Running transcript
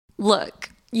Look,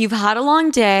 you've had a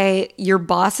long day, your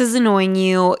boss is annoying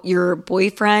you, your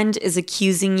boyfriend is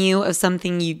accusing you of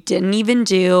something you didn't even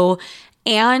do,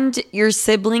 and your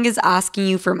sibling is asking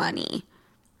you for money.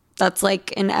 That's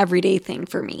like an everyday thing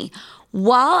for me.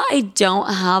 While I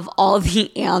don't have all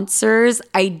the answers,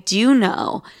 I do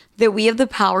know that we have the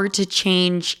power to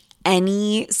change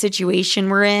any situation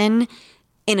we're in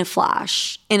a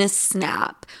flash, in a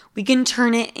snap. We can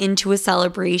turn it into a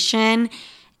celebration.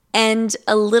 And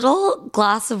a little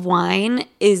glass of wine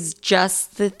is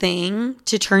just the thing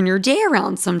to turn your day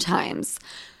around sometimes.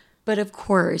 But of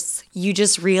course, you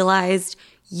just realized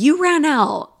you ran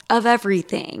out of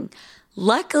everything.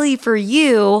 Luckily for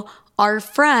you, our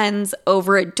friends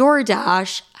over at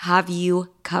DoorDash have you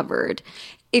covered.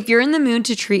 If you're in the mood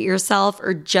to treat yourself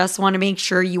or just want to make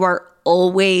sure you are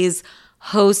always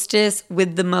hostess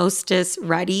with the mostest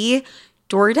ready,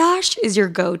 DoorDash is your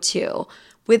go-to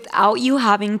without you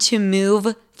having to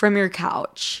move from your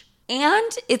couch.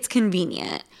 And it's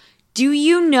convenient. Do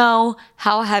you know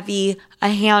how heavy a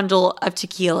handle of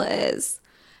tequila is?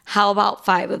 How about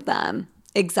 5 of them?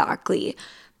 Exactly.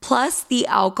 Plus, the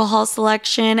alcohol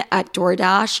selection at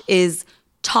DoorDash is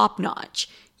top-notch.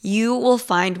 You will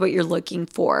find what you're looking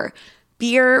for.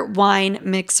 Beer, wine,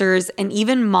 mixers, and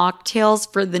even mocktails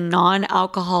for the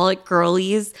non-alcoholic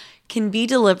girlies can be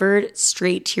delivered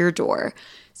straight to your door.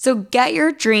 So get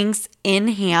your drinks in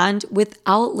hand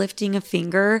without lifting a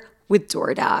finger with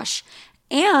DoorDash.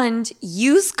 And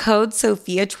use code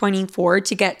SOFIA24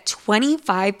 to get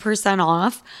 25%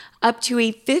 off up to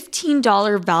a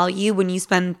 $15 value when you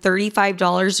spend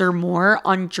 $35 or more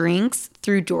on drinks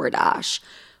through DoorDash.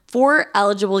 For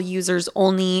eligible users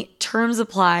only, terms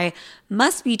apply,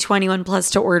 must be 21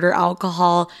 plus to order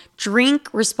alcohol, drink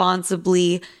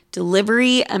responsibly,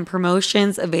 delivery and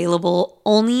promotions available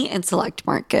only in select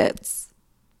markets.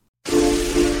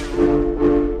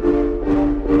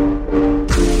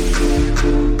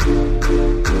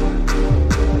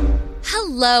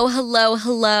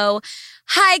 Hello.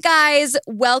 Hi, guys.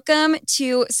 Welcome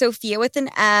to Sophia with an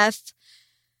F.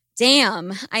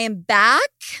 Damn, I am back.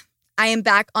 I am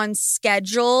back on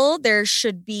schedule. There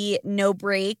should be no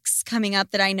breaks coming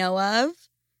up that I know of,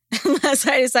 unless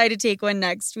I decide to take one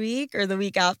next week or the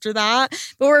week after that.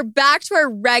 But we're back to our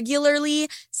regularly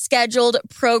scheduled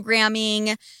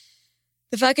programming.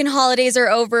 The fucking holidays are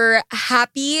over.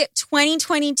 Happy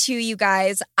 2022, you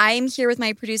guys. I am here with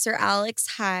my producer,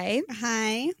 Alex. Hi.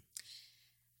 Hi.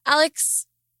 Alex,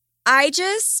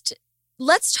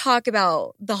 let's talk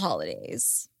about the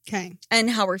holidays. Okay.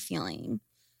 And how we're feeling.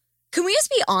 Can we just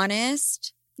be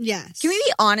honest? Yes. Can we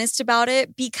be honest about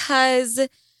it? Because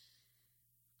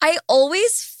I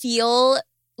always feel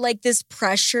like this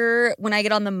pressure when I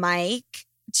get on the mic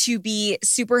to be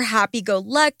super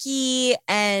happy-go-lucky.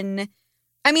 And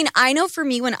I mean, I know for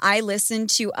me, when I listen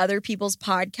to other people's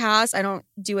podcasts, I don't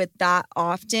do it that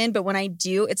often. But when I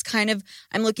do, it's kind of,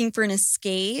 I'm looking for an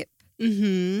escape.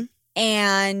 Mm-hmm.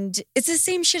 And it's the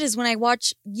same shit as when I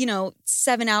watch,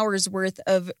 7 hours worth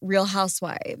of Real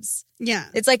Housewives. Yeah.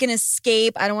 It's like an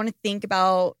escape. I don't want to think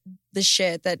about the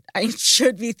shit that I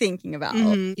should be thinking about.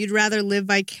 Mm-hmm. You'd rather live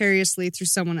vicariously through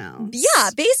someone else. Yeah,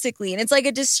 basically. And it's like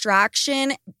a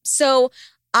distraction. So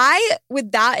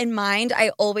with that in mind,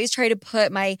 I always try to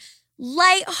put my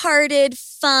lighthearted,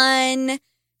 fun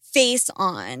face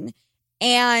on.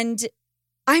 And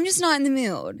I'm just not in the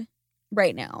mood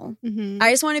right now. Mm-hmm.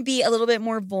 I just want to be a little bit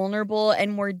more vulnerable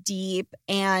and more deep.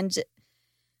 And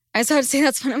I just have to say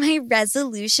that's one of my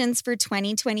resolutions for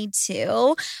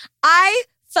 2022. I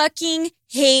fucking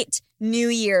hate New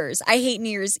Year's. I hate New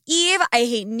Year's Eve. I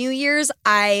hate New Year's.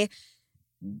 I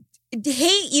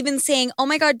hate even saying, oh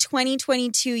my God,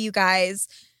 2022, you guys.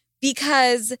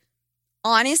 Because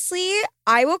honestly,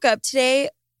 I woke up today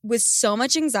with so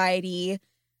much anxiety.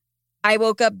 I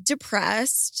woke up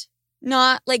depressed.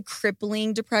 Not like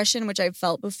crippling depression, which I've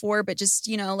felt before, but just,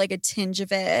 like a tinge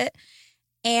of it.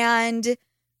 And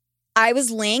I was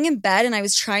laying in bed and I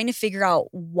was trying to figure out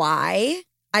why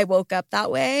I woke up that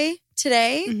way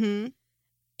today. Mm-hmm.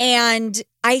 And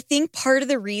I think part of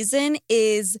the reason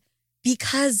is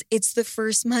because it's the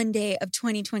first Monday of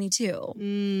 2022.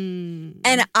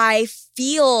 And I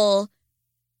feel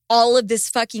all of this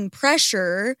fucking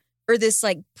pressure or this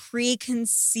like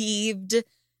preconceived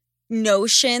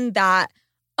notion that,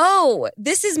 oh,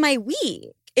 this is my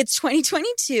week. It's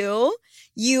 2022.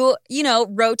 You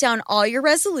wrote down all your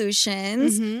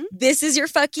resolutions. Mm-hmm. This is your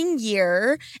fucking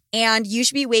year. And you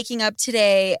should be waking up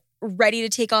today ready to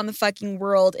take on the fucking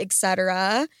world,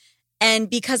 etc. And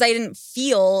because I didn't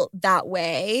feel that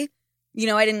way,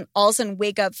 I didn't all of a sudden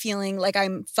wake up feeling like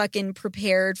I'm fucking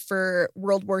prepared for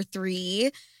World War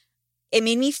III. it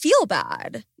made me feel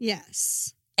bad.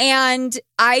 Yes. And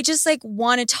I just like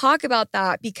want to talk about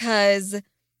that because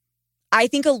I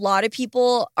think a lot of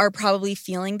people are probably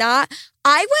feeling that.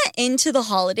 I went into the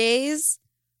holidays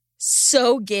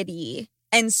so giddy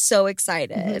and so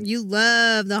excited. You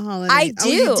love the holidays. I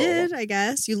do. Oh, you did, I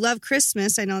guess. You love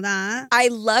Christmas. I know that. I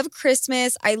love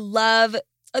Christmas. I love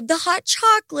the hot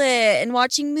chocolate and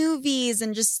watching movies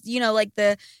and just, you know, like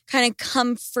the kind of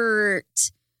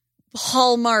comfort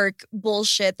Hallmark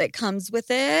bullshit that comes with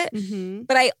it. Mm-hmm.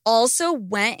 But I also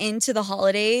went into the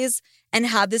holidays and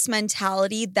had this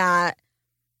mentality that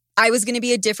I was going to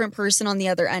be a different person on the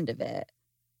other end of it.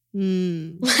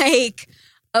 Like,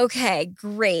 okay,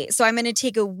 great. So I'm going to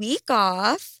take a week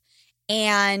off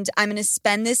and I'm going to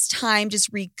spend this time just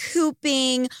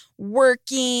recouping,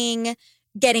 working,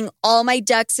 getting all my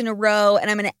ducks in a row.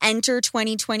 And I'm going to enter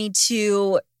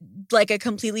 2022 like a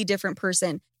completely different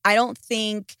person. I don't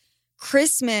think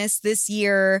Christmas this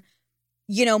year,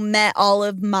 you know, met all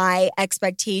of my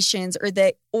expectations or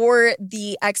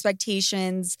the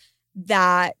expectations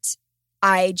that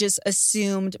I just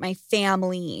assumed my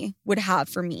family would have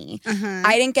for me. Uh-huh.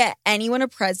 I didn't get anyone a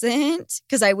present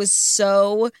because I was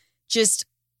so just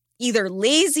either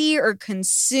lazy or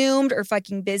consumed or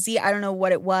fucking busy. I don't know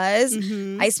what it was.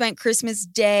 Mm-hmm. I spent Christmas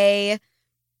Day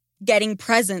getting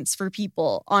presents for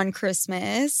people on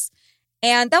Christmas.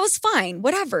 And that was fine.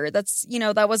 Whatever. That's, you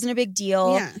know, that wasn't a big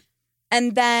deal. Yeah.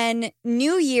 And then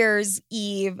New Year's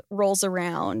Eve rolls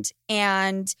around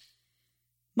and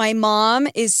my mom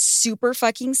is super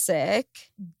fucking sick,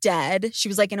 dead. She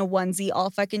was like in a onesie all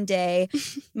fucking day.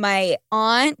 My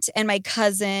aunt and my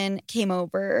cousin came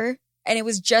over and it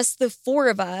was just the four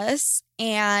of us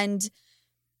and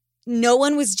no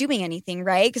one was doing anything,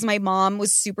 right? Because my mom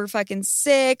was super fucking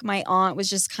sick. My aunt was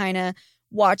just kind of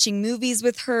watching movies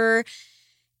with her.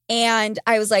 And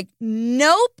I was like,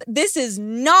 nope, this is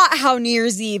not how New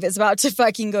Year's Eve is about to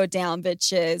fucking go down,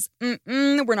 bitches.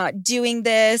 We're not doing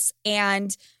this.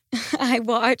 And have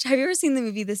you ever seen the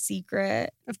movie The Secret?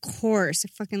 Of course. I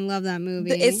fucking love that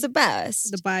movie. It's the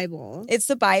best. The Bible. It's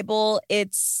the Bible.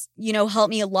 It's, you know, helped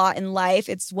me a lot in life.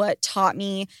 It's what taught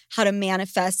me how to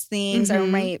manifest things. I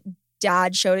remember my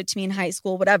dad showed it to me in high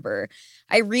school, whatever.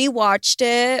 I rewatched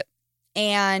it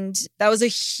and that was a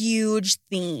huge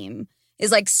theme.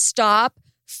 Is like stop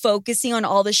focusing on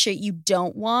all the shit you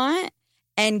don't want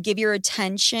and give your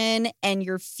attention and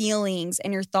your feelings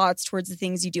and your thoughts towards the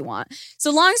things you do want.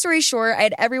 So long story short, I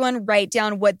had everyone write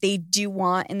down what they do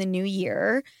want in the new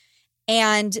year.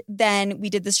 And then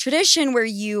we did this tradition where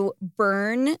you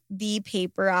burn the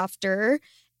paper after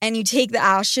and you take the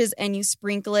ashes and you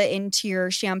sprinkle it into your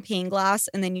champagne glass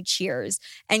and then you cheers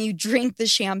and you drink the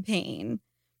champagne.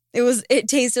 It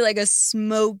tasted like a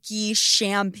smoky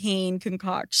champagne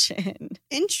concoction.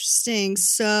 Interesting.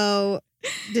 So,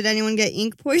 did anyone get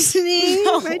ink poisoning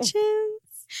by chance?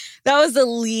 That was the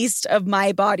least of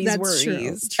my body's That's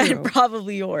worries. True. And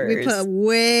probably yours. We put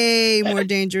way more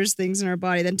dangerous things in our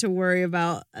body than to worry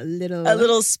about a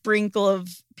little sprinkle of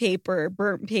paper,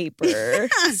 burnt paper.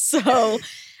 So,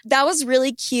 that was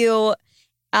really cute.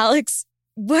 Alex,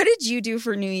 what did you do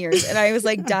for New Year's? And I was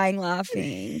like dying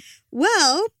laughing.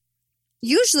 Well,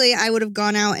 usually I would have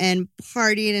gone out and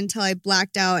partied until I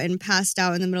blacked out and passed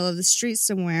out in the middle of the street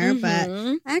somewhere. But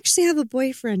I actually have a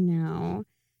boyfriend now.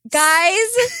 Guys,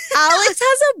 Alex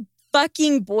has a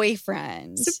fucking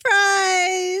boyfriend.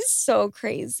 Surprise! So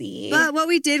crazy. But what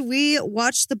we did, we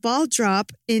watched the ball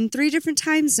drop in 3 different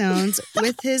time zones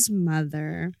with his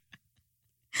mother.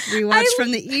 We watched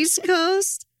from the East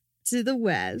Coast to the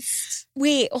West.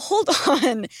 Wait, hold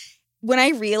on. When I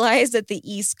realized that the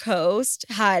East Coast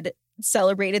had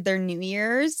celebrated their New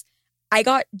Year's, I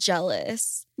got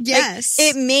jealous. Yes. Like,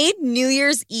 it made New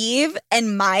Year's Eve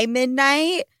and my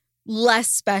midnight less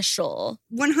special.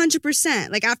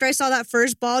 100%. Like after I saw that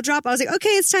first ball drop, I was like, okay,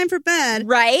 it's time for bed.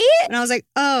 Right? And I was like,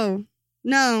 oh,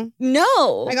 no.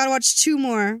 No. I gotta watch 2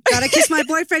 more. Gotta kiss my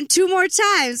boyfriend 2 more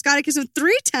times. Gotta kiss him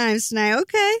 3 times tonight.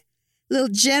 Okay. A little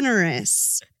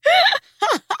generous.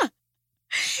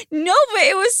 No, but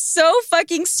it was so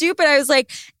fucking stupid. I was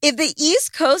like, if the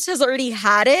East Coast has already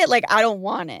had it, like, I don't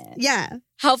want it. Yeah.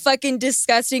 How fucking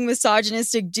disgusting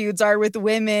misogynistic dudes are with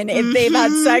women if they've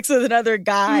had sex with another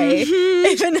guy.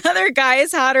 If another guy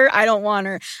has had her, I don't want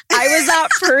her. I was that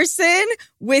person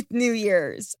with New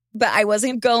Year's, but I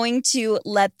wasn't going to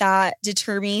let that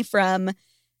deter me from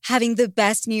having the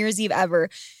best New Year's Eve ever.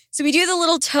 So we do the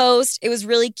little toast. It was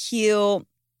really cute.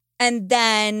 And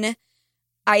then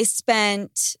I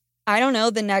spent, I don't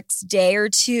know, the next day or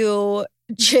two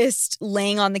just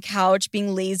laying on the couch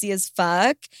being lazy as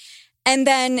fuck. And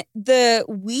then the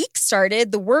week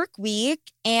started, the work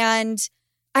week, and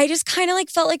I just kind of like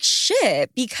felt like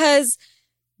shit because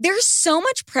there's so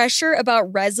much pressure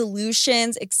about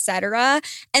resolutions, etc.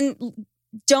 And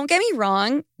don't get me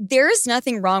wrong, there is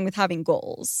nothing wrong with having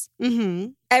goals.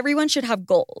 Mm-hmm. Everyone should have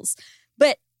goals.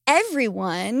 But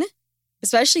everyone,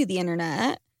 especially the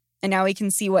internet, and now we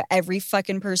can see what every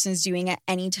fucking person is doing at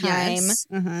any time. Yes.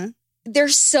 Uh-huh. They're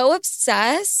so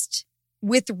obsessed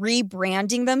with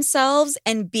rebranding themselves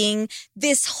and being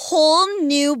this whole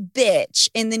new bitch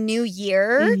in the new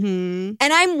year. Mm-hmm.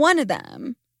 And I'm one of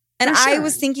them. And For I sure.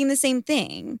 was thinking the same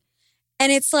thing.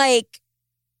 And it's like,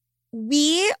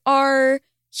 we are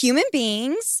human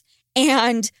beings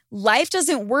and life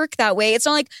doesn't work that way. It's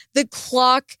not like the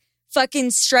clock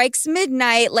fucking strikes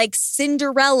midnight like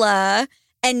Cinderella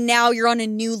and now you're on a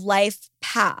new life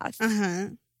path. Uh-huh.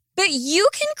 But you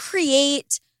can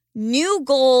create new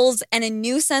goals and a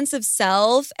new sense of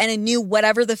self and a new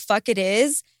whatever the fuck it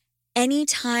is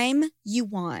anytime you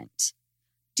want.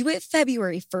 Do it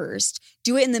February 1st.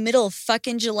 Do it in the middle of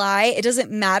fucking July. It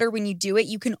doesn't matter when you do it.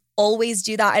 You can always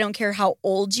do that. I don't care how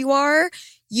old you are.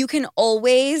 You can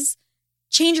always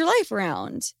change your life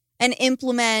around and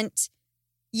implement,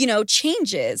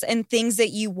 changes and things that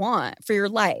you want for your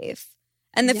life.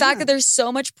 And the fact that there's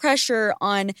so much pressure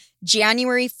on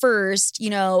January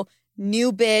 1st,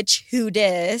 new bitch, who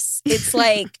dis? It's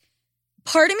like,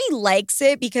 part of me likes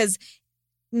it because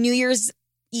New Year's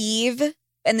Eve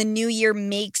and the new year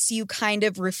makes you kind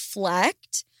of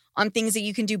reflect on things that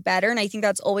you can do better. And I think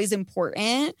that's always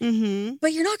important. Mm-hmm.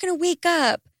 But you're not going to wake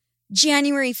up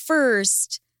January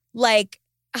 1st like,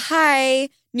 hi,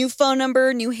 new phone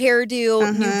number, new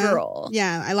hairdo, new girl.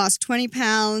 Yeah, I lost 20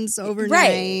 pounds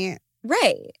overnight.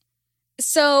 Right.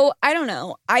 So I don't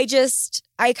know. I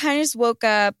kind of just woke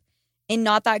up in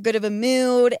not that good of a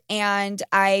mood. And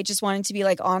I just wanted to be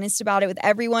like honest about it with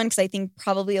everyone because I think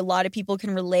probably a lot of people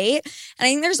can relate. And I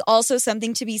think there's also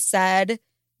something to be said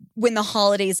when the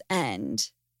holidays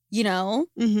end,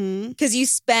 Mm-hmm. because you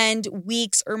spend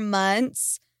weeks or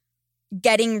months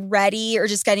getting ready or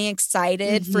just getting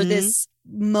excited for this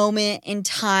moment in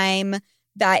time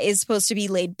that is supposed to be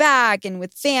laid back and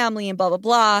with family and blah, blah,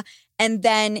 blah. And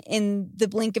then in the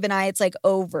blink of an eye, it's like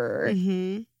over.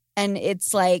 Mm-hmm. And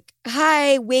it's like,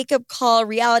 hi, wake up call,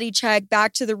 reality check,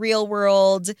 back to the real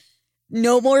world.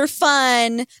 No more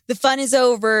fun. The fun is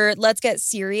over. Let's get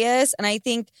serious. And I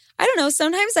think, I don't know,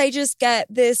 sometimes I just get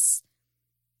this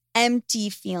empty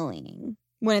feeling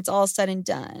when it's all said and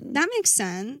done. That makes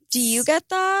sense. Do you get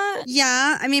that?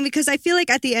 Yeah. I mean, because I feel like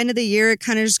at the end of the year, it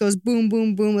kind of just goes boom,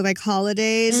 boom, boom with like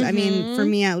holidays. I mean, for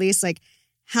me at least, like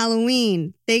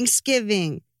Halloween,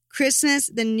 Thanksgiving, Christmas,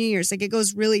 then New Year's. Like it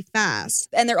goes really fast.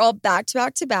 And they're all back to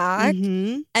back to back.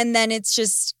 Mm-hmm. And then it's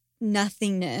just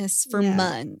nothingness for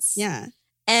months. Yeah.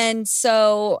 And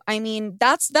so, I mean,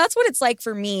 that's what it's like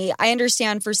for me. I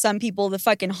understand for some people, the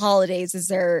fucking holidays is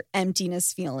their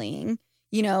emptiness feeling,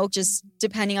 just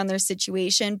depending on their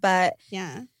situation. But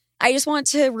yeah, I just want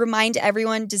to remind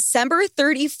everyone, December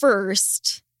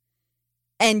 31st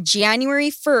and January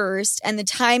 1st and the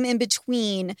time in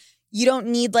between, you don't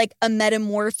need like a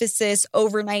metamorphosis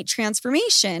overnight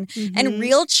transformation. And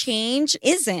real change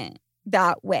isn't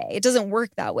that way. It doesn't work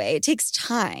that way. It takes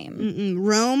time. Mm-mm.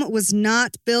 Rome was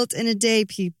not built in a day,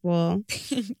 people.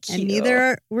 Thank And you.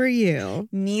 neither were you.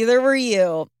 Neither were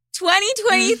you.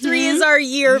 2023 is our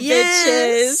year,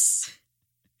 Yes.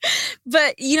 bitches.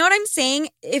 But you know what I'm saying?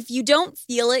 If you don't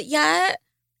feel it yet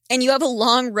and you have a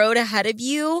long road ahead of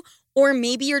you, or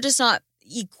maybe you're just not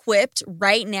equipped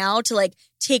right now to like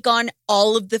take on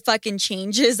all of the fucking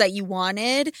changes that you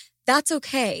wanted, that's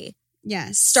okay.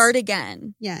 Yes. Start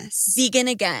again. Yes. Begin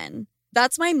again.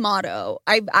 That's my motto.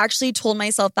 I've actually told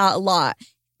myself that a lot.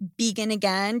 Begin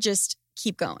again. Just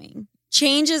keep going.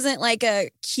 Change isn't like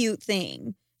a cute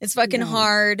thing. It's fucking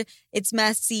hard. It's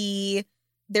messy.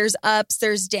 There's ups,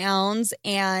 there's downs.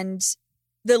 And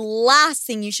the last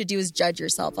thing you should do is judge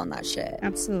yourself on that shit.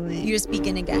 Absolutely. You just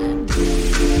begin again.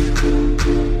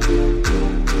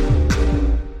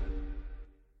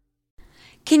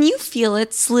 Can you feel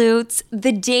it, Sloots?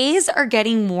 The days are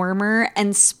getting warmer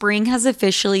and spring has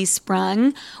officially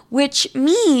sprung, which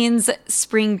means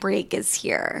spring break is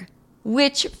here.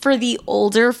 Which for the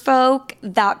older folk,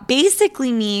 that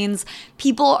basically means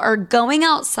people are going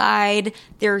outside,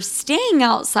 they're staying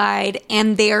outside,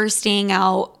 and they are staying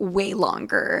out way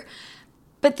longer.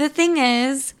 But the thing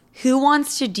is, who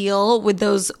wants to deal with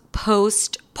those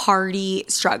post-party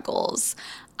struggles?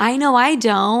 I know I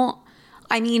don't.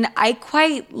 I mean, I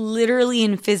quite literally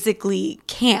and physically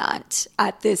can't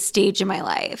at this stage in my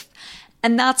life.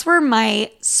 And that's where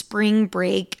my spring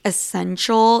break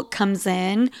essential comes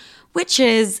in, which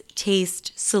is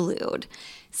Taste Salud.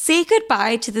 Say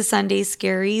goodbye to the Sunday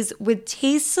scaries with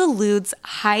Taste Salud's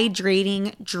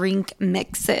hydrating drink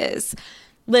mixes.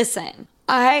 Listen,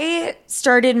 I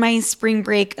started my spring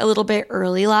break a little bit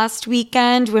early last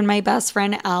weekend when my best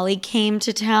friend Allie came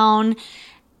to town,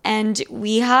 and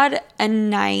we had a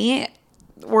night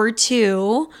or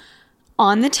two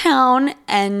on the town,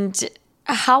 and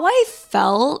how I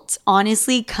felt,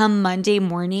 honestly, come Monday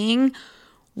morning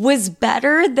was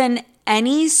better than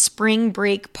any spring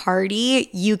break party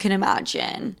you can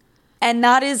imagine. And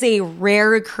that is a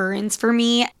rare occurrence for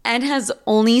me and has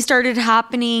only started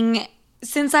happening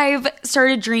since I've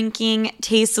started drinking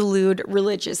Taste Salud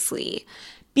religiously.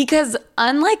 Because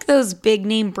unlike those big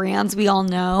name brands we all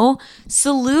know,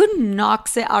 Salud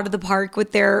knocks it out of the park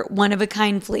with their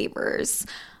one-of-a-kind flavors.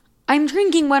 I'm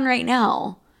drinking one right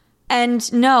now.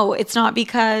 And no, it's not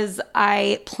because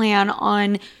I plan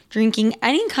on drinking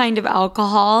any kind of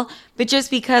alcohol, but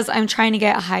just because I'm trying to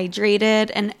get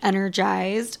hydrated and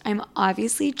energized. I'm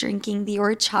obviously drinking the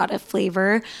horchata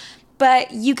flavor,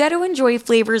 but you get to enjoy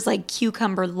flavors like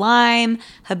cucumber lime,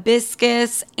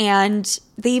 hibiscus, and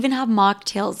they even have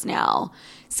mocktails now.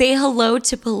 Say hello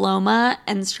to Paloma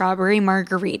and strawberry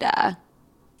margarita.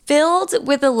 Filled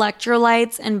with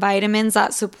electrolytes and vitamins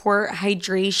that support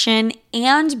hydration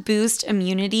and boost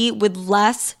immunity with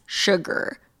less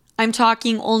sugar. I'm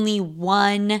talking only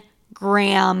 1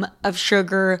 gram of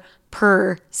sugar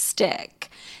per stick.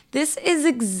 This is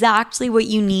exactly what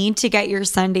you need to get your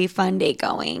Sunday fun day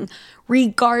going,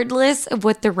 regardless of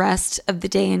what the rest of the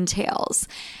day entails.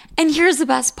 And here's the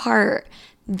best part.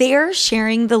 They're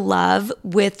sharing the love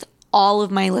with all of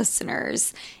my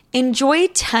listeners. Enjoy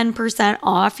 10%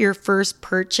 off your first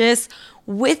purchase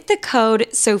with the code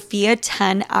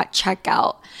SOFIA10 at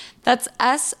checkout. That's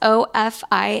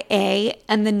SOFIA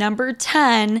and the number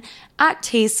 10 at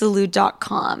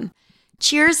tastesalud.com.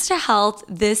 Cheers to health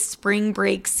this spring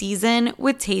break season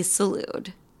with Taste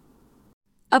Salud.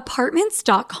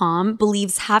 Apartments.com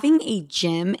believes having a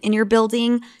gym in your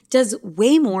building does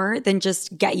way more than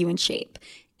just get you in shape.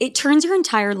 It turns your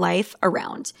entire life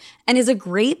around and is a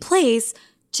great place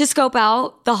to scope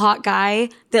out the hot guy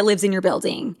that lives in your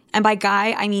building. And by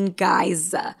guy, I mean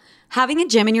guys. Having a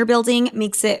gym in your building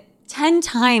makes it 10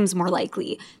 times more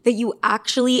likely that you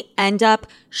actually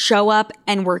show up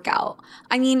and work out.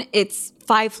 I mean, it's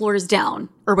 5 floors down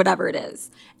or whatever it is.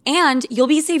 And you'll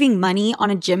be saving money on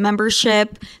a gym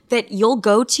membership that you'll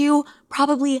go to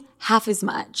probably half as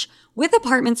much. With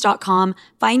Apartments.com,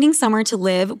 finding somewhere to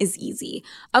live is easy.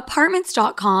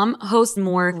 Apartments.com hosts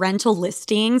more rental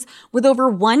listings with over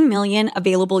 1 million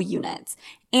available units.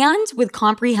 And with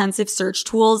comprehensive search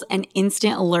tools and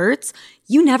instant alerts,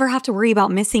 you never have to worry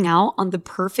about missing out on the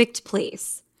perfect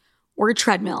place. Or a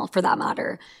treadmill, for that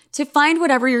matter. To find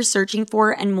whatever you're searching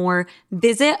for and more,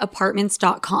 visit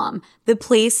Apartments.com, the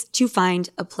place to find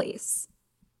a place.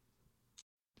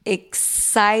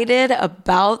 Excited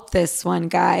about this one,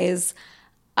 guys.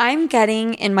 I'm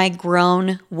getting in my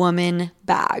grown woman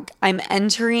bag. I'm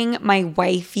entering my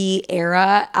wifey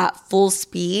era at full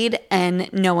speed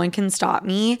and no one can stop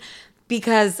me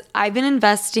because I've been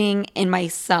investing in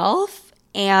myself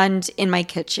and in my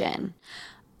kitchen.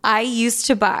 I used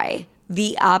to buy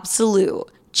the absolute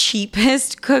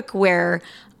cheapest cookware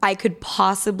I could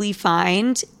possibly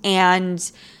find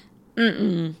and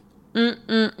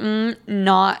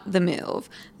not the move.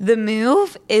 The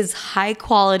move is high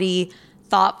quality,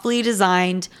 thoughtfully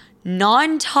designed,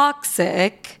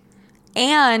 non-toxic,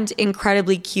 and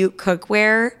incredibly cute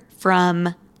cookware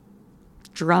from,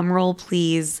 drumroll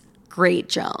please, Great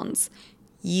Jones.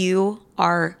 You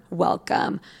are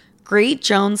welcome. Great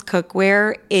Jones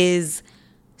cookware is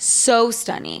so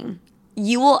stunning.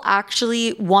 You will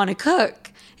actually want to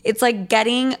cook. It's like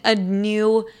getting a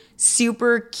new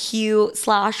super cute /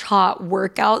 hot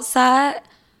workout set.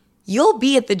 You'll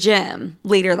be at the gym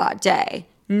later that day.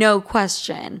 No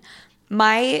question.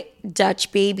 My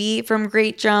Dutch baby from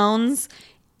Great Jones,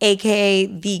 aka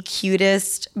the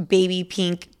cutest baby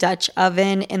pink Dutch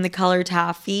oven in the color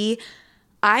taffy,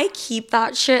 I keep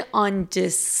that shit on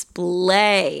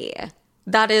display.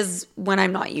 That is when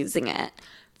I'm not using it.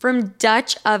 From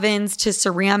Dutch ovens to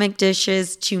ceramic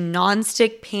dishes to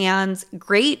nonstick pans,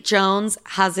 Great Jones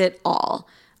has it all.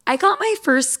 I got my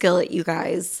first skillet, you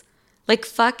guys. Like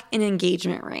fuck an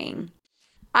engagement ring.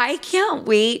 I can't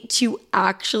wait to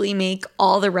actually make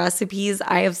all the recipes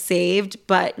I have saved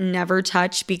but never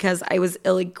touched because I was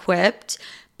ill-equipped.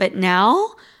 But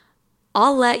now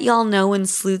I'll let y'all know when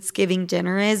Sleuthsgiving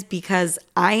dinner is because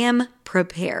I am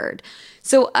prepared.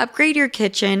 So upgrade your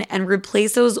kitchen and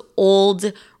replace those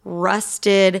old,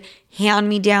 rusted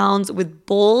hand-me-downs with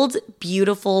bold,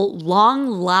 beautiful,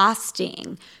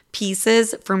 long-lasting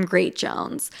pieces from Great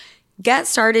Jones. Get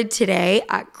started today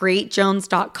at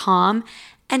greatjones.com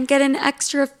and get an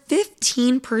extra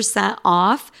 15%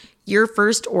 off your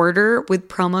first order with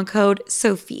promo code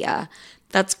SOPHIA.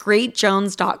 That's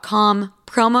greatjones.com,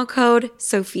 promo code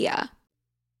SOPHIA.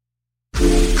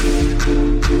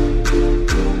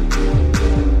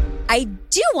 I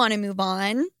do want to move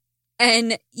on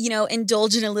and,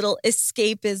 indulge in a little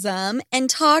escapism and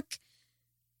talk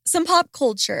some pop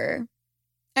culture.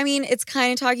 I mean, it's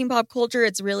kind of talking pop culture.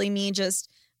 It's really me just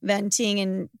venting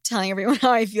and telling everyone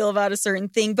how I feel about a certain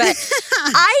thing. But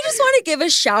I just want to give a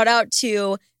shout out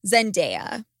to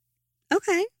Zendaya.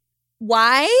 Okay.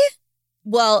 Why?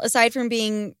 Well, aside from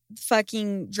being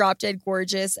fucking drop dead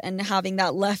gorgeous and having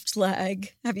that left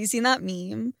leg, have you seen that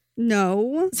meme?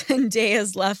 No.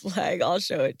 Zendaya's left leg. I'll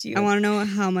show it to you. I want to know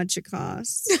how much it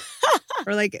costs.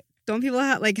 Or don't people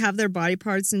have their body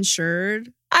parts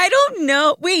insured? I don't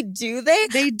know. Wait, do they?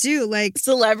 They do.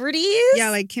 Celebrities?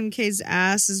 Yeah, Kim K's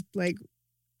ass is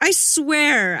I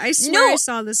swear No. I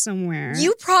saw this somewhere.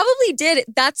 You probably did.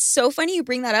 That's so funny you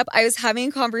bring that up. I was having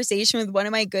a conversation with one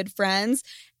of my good friends,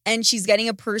 and she's getting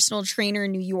a personal trainer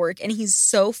in New York, and he's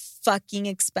so fucking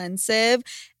expensive.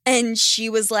 And she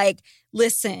was like,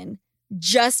 listen,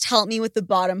 just help me with the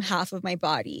bottom half of my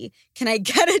body. Can I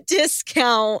get a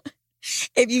discount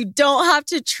if you don't have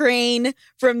to train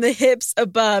from the hips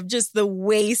above, just the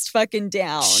waist fucking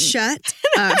down? Shut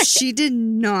up. She did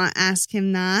not ask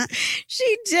him that.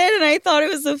 She did, and I thought it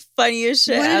was the funniest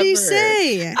shit What did ever. he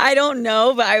say? I don't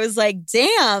know, but I was like,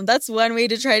 damn, that's one way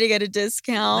to try to get a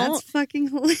discount. That's fucking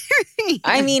hilarious.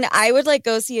 I mean, I would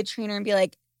go see a trainer and be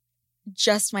like,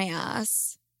 just my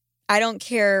ass. I don't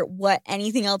care what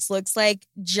anything else looks like,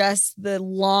 just the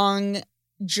long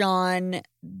John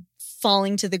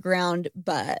falling to the ground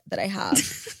butt that I have.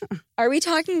 Are we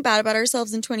talking bad about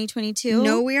ourselves in 2022?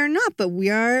 No, we are not, but we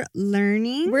are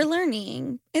learning. We're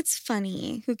learning. It's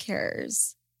funny. Who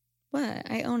cares? What?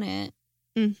 I own it.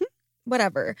 Mm-hmm.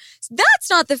 Whatever. That's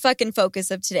not the fucking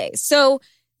focus of today. So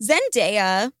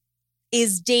Zendaya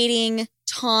is dating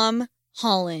Tom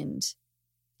Holland,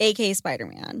 aka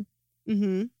Spider-Man.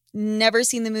 Mm-hmm. Never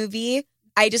seen the movie.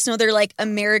 I just know they're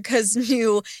America's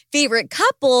new favorite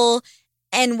couple.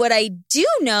 And what I do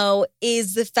know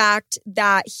is the fact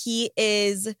that he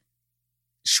is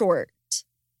short.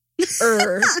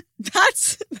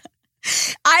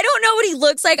 I don't know what he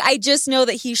looks like. I just know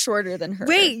that he's shorter than her.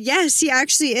 Wait, yes, he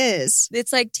actually is.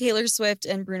 It's like Taylor Swift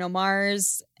and Bruno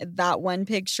Mars. That one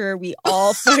picture we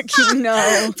all fucking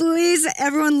know. Please,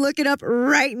 everyone look it up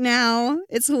right now.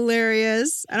 It's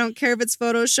hilarious. I don't care if it's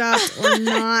photoshopped or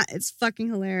not. It's fucking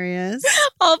hilarious.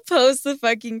 I'll post the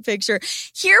fucking picture.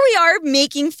 Here we are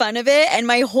making fun of it. And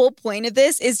my whole point of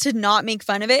this is to not make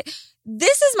fun of it.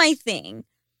 This is my thing.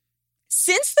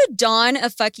 Since the dawn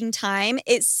of fucking time,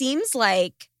 it seems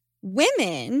like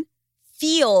women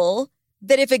feel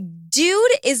that if a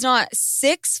dude is not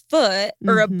 6 foot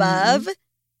or above,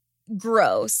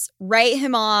 gross, write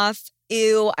him off.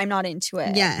 Ew, I'm not into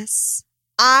it. Yes.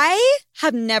 I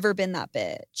have never been that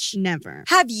bitch. Never.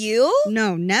 Have you?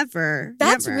 No, never.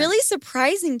 That's Never. really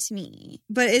surprising to me.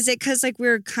 But is it because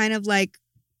we're kind of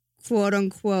quote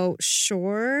unquote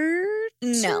short?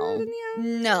 No,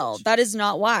 that is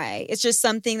not why. It's just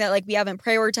something that we haven't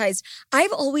prioritized.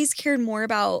 I've always cared more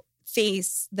about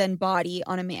face than body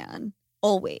on a man.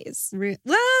 Always.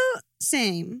 Well,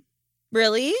 same.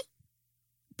 Really?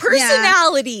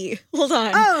 Personality. Yeah. Hold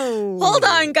on. Oh. Hold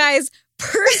on, guys.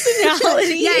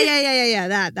 Personality. Yeah.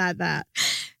 That.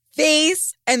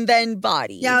 Face and then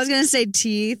body. Yeah, I was going to say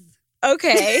teeth.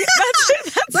 Okay.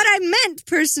 That's But I meant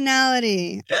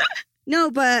personality. No,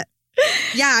 but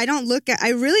yeah, I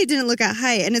really didn't look at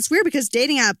height. And it's weird because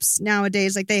dating apps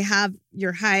nowadays, they have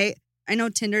your height. I know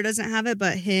Tinder doesn't have it,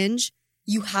 but Hinge.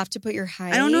 You have to put your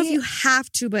height. I don't know if you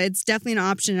have to, but it's definitely an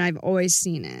option. And I've always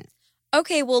seen it.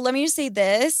 Okay, well, let me just say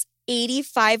this.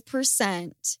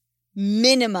 85%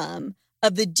 minimum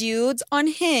of the dudes on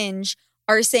Hinge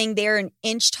are saying they're an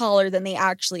inch taller than they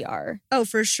actually are. Oh,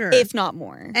 for sure. If not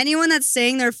more. Anyone that's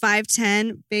saying they're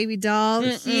 5'10", baby doll,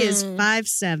 he is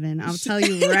 5'7". I'll tell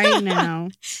you right now.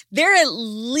 They're at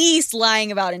least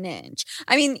lying about an inch.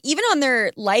 I mean, even on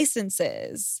their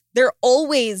licenses, they're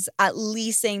always at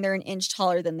least saying they're an inch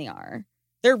taller than they are.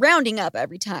 They're rounding up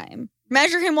every time.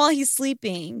 Measure him while he's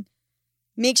sleeping.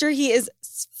 Make sure he is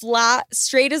flat,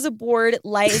 straight as a board,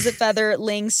 light as a feather,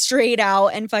 laying straight out,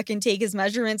 and fucking take his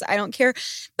measurements. I don't care.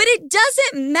 But it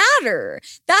doesn't matter.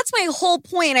 That's my whole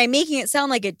point. I'm making it sound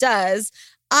like it does.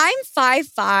 I'm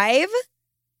 5'5",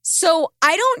 so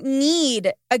I don't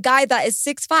need a guy that is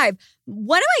 6'5".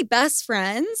 One of my best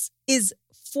friends is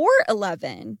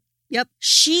 4'11". Yep.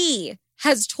 She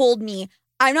has told me,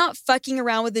 I'm not fucking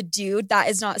around with a dude that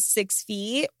is not 6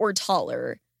 feet or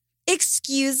taller.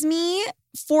 Excuse me,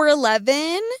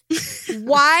 4'11"?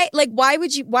 Why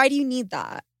do you need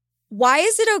that? Why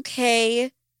is it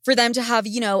okay for them to have,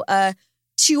 a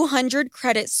 200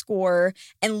 credit score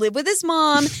and live with his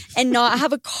mom and not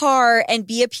have a car and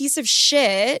be a piece of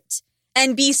shit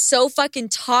and be so fucking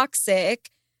toxic,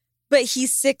 but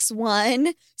he's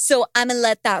 6'1", so I'm gonna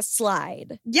let that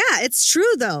slide? Yeah, it's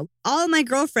true though. All of my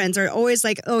girlfriends are always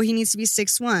like, oh, he needs to be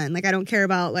 6'1". Like, I don't care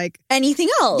about like anything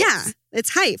else. Yeah,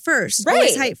 it's height first. Right.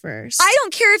 Always height first. I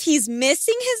don't care if he's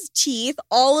missing his teeth,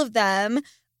 all of them,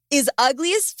 is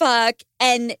ugly as fuck,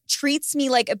 and treats me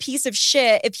like a piece of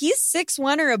shit. If he's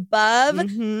 6'1" or above,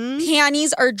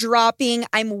 panties are dropping.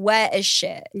 I'm wet as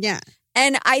shit. Yeah.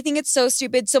 And I think it's so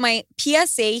stupid. So my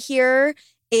PSA here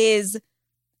is,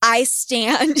 I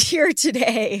stand here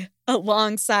today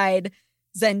alongside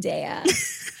Zendaya.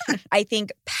 I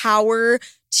think power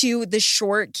to the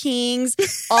short kings,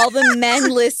 all the men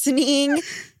listening.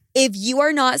 If you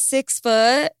are not 6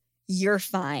 foot, you're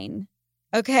fine.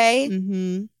 Okay?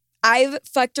 Mm-hmm. I've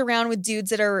fucked around with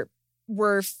dudes that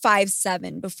were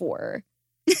 5'7" before.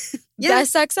 Yeah.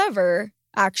 Best sex ever,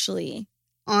 actually.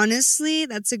 Honestly,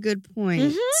 that's a good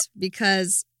point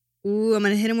because, I'm going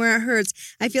to hit him where it hurts.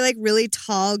 I feel like really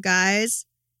tall guys,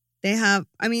 they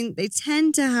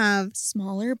tend to have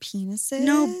smaller penises.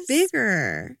 No,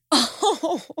 bigger.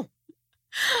 Oh,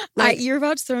 you're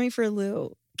about to throw me for a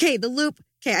loop. Okay, the loop.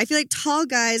 Okay, I feel like tall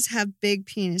guys have big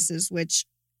penises, which,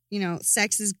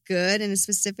 sex is good in a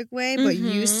specific way, but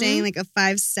you saying like a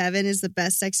 5'7" is the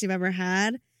best sex you've ever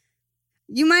had,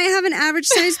 you might have an average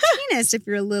sized penis if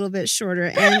you're a little bit shorter.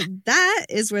 And that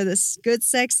is where the good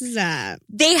sex is at.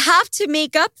 They have to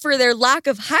make up for their lack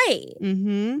of height.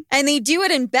 Mm-hmm. And they do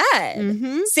it in bed.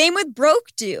 Mm-hmm. Same with broke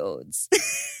dudes.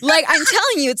 Like, I'm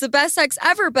telling you, it's the best sex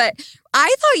ever. But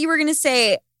I thought you were going to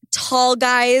say tall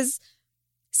guys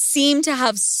seem to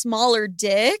have smaller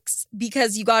dicks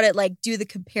because you got to, do the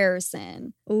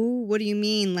comparison. Oh, what do you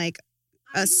mean? Like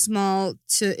a small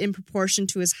in proportion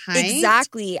to his height?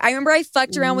 Exactly. I remember I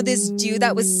fucked around with this dude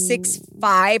that was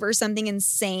 6'5" or something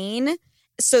insane.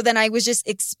 So then I was just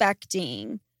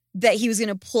expecting that he was going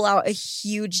to pull out a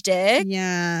huge dick.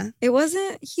 Yeah. It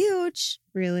wasn't huge.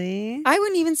 Really? I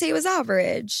wouldn't even say it was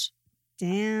average.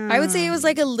 Damn. I would say it was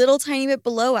like a little tiny bit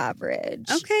below average.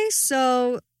 Okay,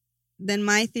 so then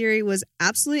my theory was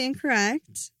absolutely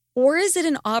incorrect. Or is it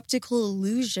an optical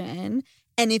illusion?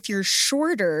 And if you're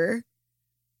shorter,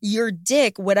 your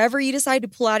dick, whatever you decide to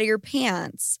pull out of your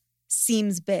pants,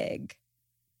 seems big.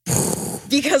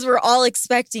 Because we're all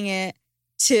expecting it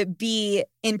to be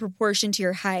in proportion to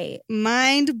your height.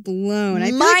 Mind blown. I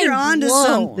feel like you're onto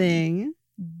something.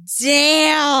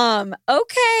 Damn.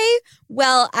 Okay.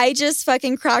 Well, I just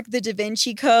fucking cracked the Da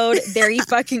Vinci Code. There you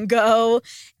fucking go.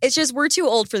 It's just, we're too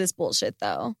old for this bullshit,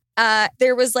 though.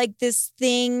 There was like this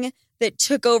thing that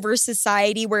took over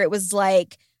society where it was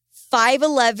like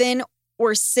 5'11"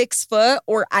 or 6 foot,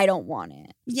 or I don't want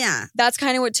it. Yeah. That's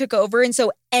kind of what took over. And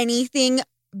so anything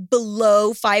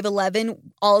below 5'11"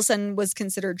 all of a sudden was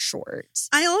considered short.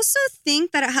 I also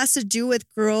think that it has to do with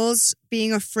girls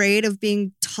being afraid of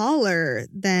being taller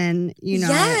than,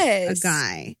 a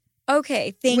guy.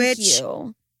 Okay, thank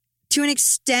you. To an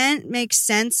extent makes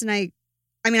sense. And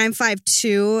I'm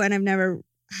 5'2" and I've never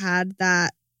had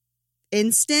that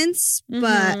instance,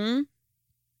 but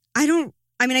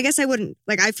I guess I wouldn't,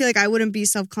 I feel like I wouldn't be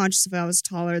self-conscious if I was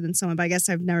taller than someone, but I guess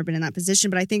I've never been in that position.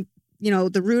 But I think,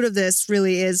 the root of this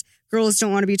really is girls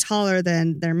don't want to be taller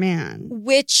than their man.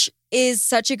 Which is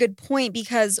such a good point,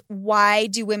 because why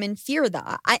do women fear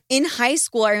that? In high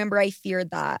school, I remember I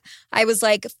feared that. I was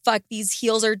like, fuck, these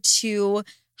heels are too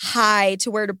high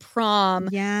to wear to prom.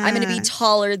 Yeah. I'm going to be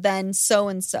taller than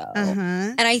so-and-so.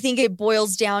 And I think it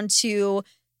boils down to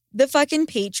the fucking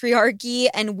patriarchy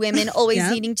and women always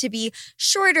needing to be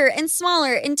shorter and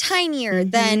smaller and tinier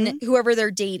than whoever they're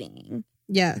dating.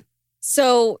 Yeah.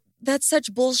 So that's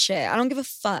such bullshit. I don't give a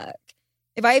fuck.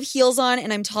 If I have heels on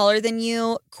and I'm taller than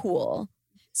you, cool.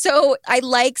 So I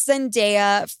like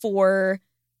Zendaya for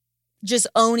just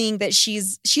owning that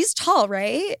she's tall,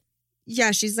 right?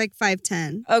 Yeah, she's like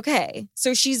 5'10". Okay.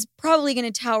 So she's probably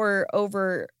going to tower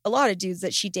over a lot of dudes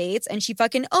that she dates, and she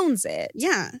fucking owns it.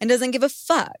 Yeah. And doesn't give a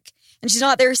fuck. And she's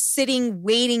not there sitting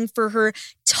waiting for her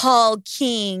tall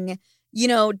king, you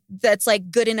know, that's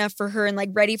like good enough for her and like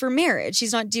ready for marriage.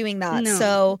 She's not doing that. No,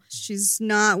 So she's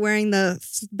not wearing the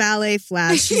ballet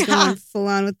flats. She's going full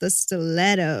on with the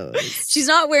stilettos. she's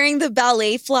not wearing the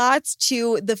ballet flats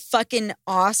to the fucking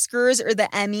Oscars or the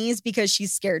Emmys because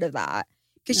she's scared of that.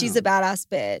 Because she's a badass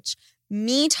bitch.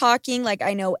 Me talking like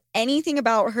I know anything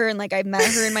about her and like I've met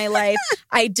her in my life,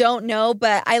 I don't know,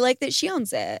 but I like that she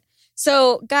owns it.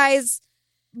 So, guys,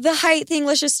 the height thing,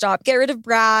 let's just stop. Get rid of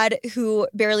Brad, who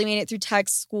barely made it through tech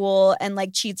school and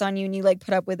like cheats on you and you like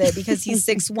put up with it because he's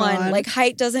 6'1". Like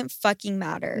height doesn't fucking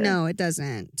matter. No, it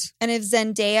doesn't. And if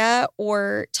Zendaya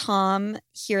or Tom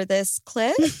hear this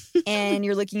clip and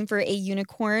you're looking for a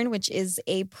unicorn, which is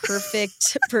a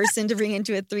perfect person to bring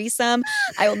into a threesome,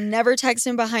 I will never text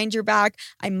him behind your back.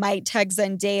 I might text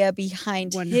Zendaya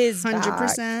behind his back.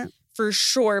 100%. For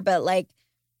sure. But like,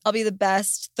 I'll be the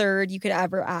best third you could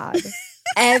ever add.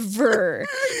 Ever.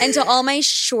 And to all my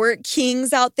short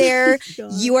kings out there,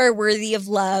 you are worthy of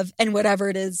love and whatever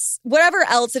it is, whatever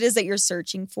else it is that you're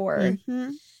searching for.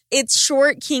 Mm-hmm. It's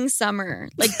short king summer.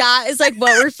 Like that is like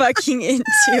what we're fucking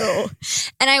into.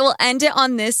 And I will end it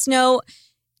on this note.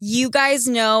 You guys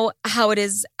know how it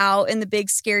is out in the big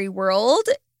scary world.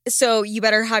 So you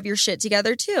better have your shit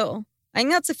together too. I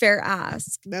think that's a fair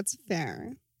ask. That's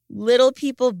fair. Little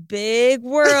people, big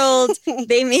world.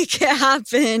 They make it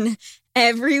happen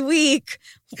every week.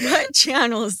 What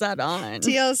channel is that on?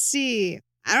 TLC.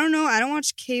 I don't know. I don't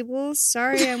watch cable.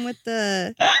 Sorry, I'm with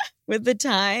the with the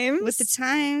Times. With the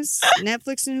Times.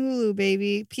 Netflix and Hulu,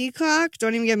 baby. Peacock.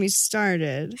 Don't even get me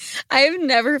started. I've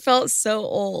never felt so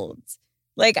old.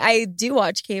 Like I do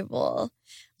watch cable.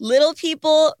 Little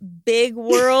people, big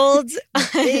world.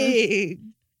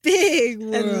 Big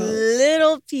world. And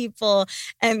little people,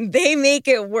 and they make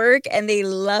it work and they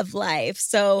love life.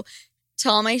 So to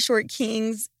all my short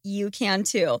kings, you can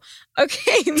too.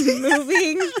 Okay,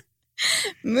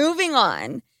 moving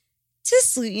on to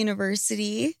Sloot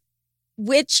University,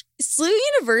 which Sloot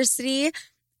University,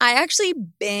 I actually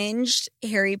binged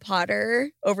Harry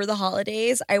Potter over the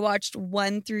holidays. I watched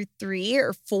 1 through 3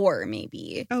 or 4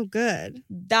 maybe. Oh, good.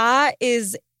 That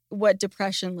is what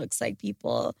depression looks like,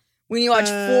 people. When you watch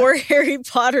 4 Harry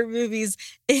Potter movies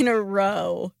in a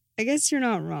row. I guess you're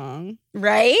not wrong.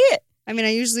 Right? I mean, I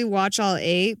usually watch all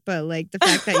 8, but like the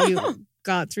fact that you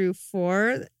got through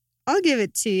 4, I'll give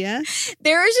it to you.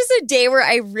 There was just a day where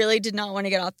I really did not want to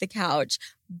get off the couch.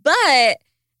 But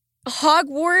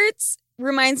Hogwarts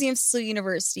reminds me of Sloot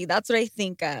University. That's what I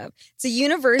think of. It's a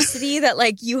university that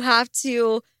like you have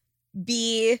to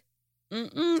be...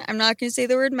 I'm not going to say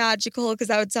the word magical because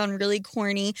that would sound really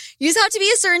corny. You just have to be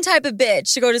a certain type of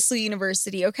bitch to go to Sloot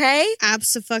University, okay?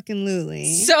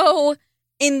 Abso-fucking-lutely. So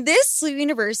in this Sloot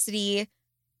University,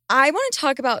 I want to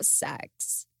talk about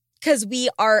sex because we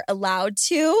are allowed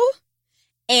to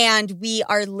and we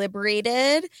are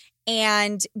liberated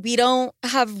and we don't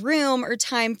have room or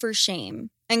time for shame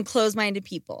and closed-minded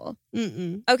people.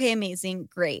 Okay, amazing.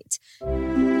 Great.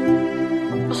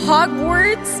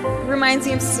 Hogwarts reminds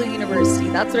me of Sloot University.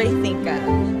 That's what I think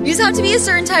of. You just have to be a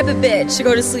certain type of bitch to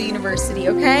go to Sloot University,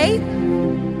 okay?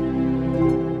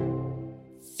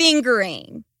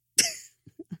 Fingering.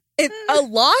 It's a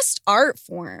lost art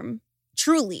form.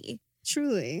 Truly.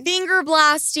 Finger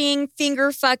blasting,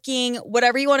 finger fucking,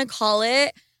 whatever you want to call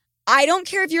it. I don't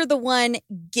care if you're the one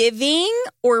giving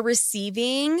or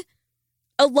receiving.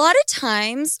 A lot of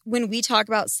times when we talk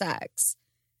about sex,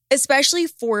 especially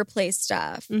foreplay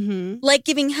stuff, like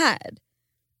giving head,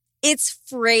 it's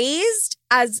phrased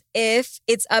as if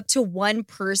it's up to one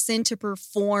person to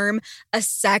perform a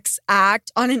sex act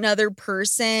on another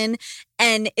person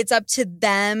and it's up to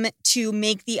them to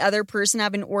make the other person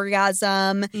have an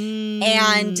orgasm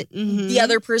and the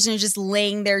other person is just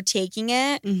laying there taking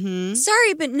it.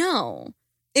 Sorry, but no.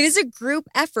 It is a group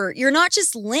effort. You're not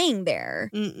just laying there.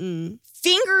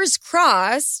 Fingers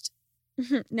crossed.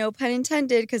 No pun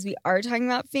intended, because we are talking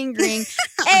about fingering.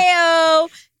 Ayo!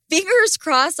 Fingers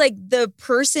crossed, like the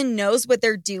person knows what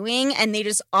they're doing and they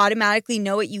just automatically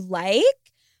know what you like.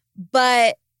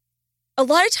 But a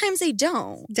lot of times they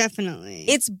don't. Definitely.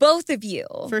 It's both of you.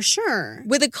 For sure.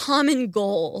 With a common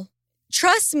goal.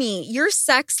 Trust me, your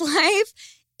sex life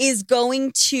is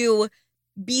going to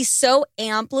be so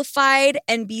amplified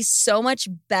and be so much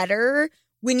better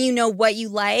when you know what you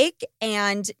like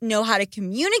and know how to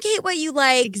communicate what you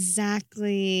like.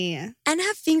 Exactly. And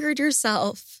have fingered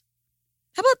yourself.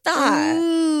 How about that?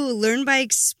 Ooh, learn by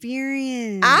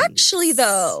experience. Actually,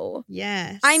 though.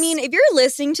 Yes. I mean, if you're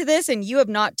listening to this and you have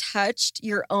not touched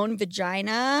your own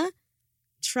vagina,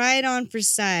 try it on for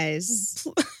size.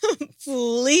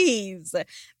 please.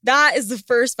 That is the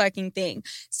first fucking thing.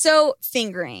 So,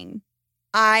 fingering.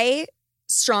 I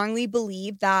strongly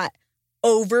believe that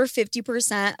over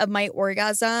 50% of my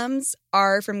orgasms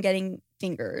are from getting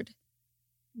fingered.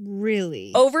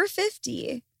 Really? Over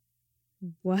 50.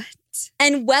 What?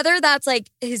 And whether that's like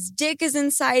his dick is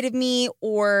inside of me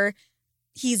or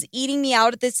he's eating me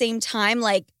out at the same time,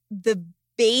 like the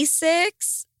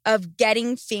basics of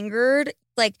getting fingered,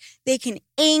 like they can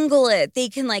angle it. They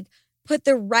can like put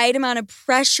the right amount of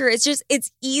pressure.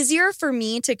 It's easier for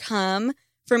me to come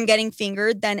from getting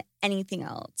fingered than anything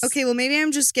else. Okay, well, maybe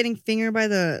I'm just getting fingered by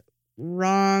the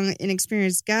wrong,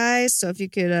 inexperienced guys. So if you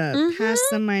could pass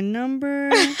them my number,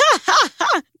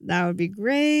 that would be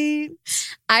great.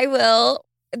 I will.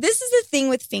 This is the thing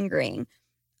with fingering.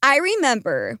 I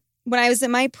remember when I was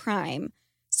in my prime,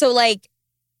 so like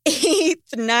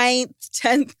 8th, 9th,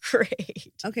 10th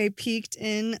grade. Okay, peaked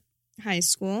in high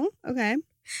school. Okay.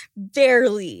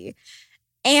 Barely.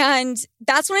 And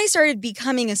that's when I started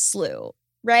becoming a slew,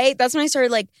 right? That's when I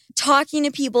started like talking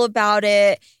to people about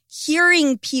it,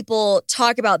 hearing people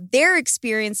talk about their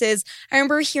experiences. I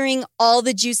remember hearing all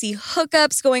the juicy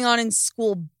hookups going on in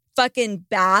school fucking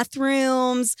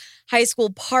bathrooms, high school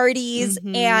parties.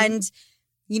 And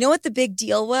you know what the big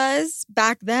deal was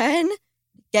back then?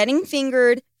 Getting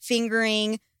fingered,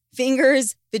 fingering,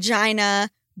 fingers, vagina,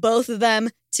 both of them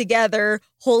together,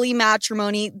 holy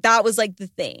matrimony. That was like the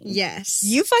thing. Yes.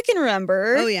 You fucking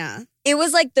remember. Oh, yeah. It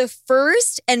was like the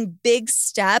first and big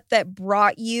step that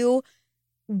brought you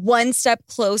one step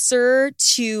closer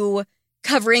to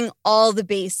covering all the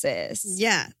bases.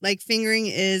 Yeah. Like fingering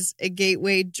is a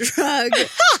gateway drug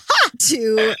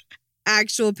to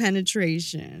actual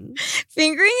penetration.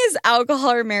 Fingering is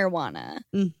alcohol or marijuana.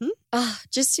 Mm-hmm.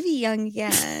 Just to be young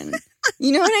again.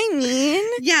 You know what I mean?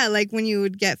 Yeah, like when you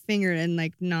would get fingered and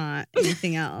like not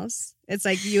anything else. It's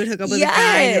like you would hook up with a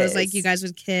guy and it was like you guys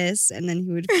would kiss and then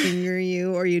he would finger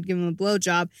you or you'd give him a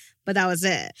blowjob, but that was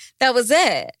it. That was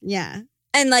it. Yeah.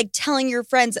 And like telling your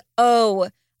friends, oh,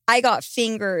 I got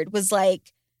fingered was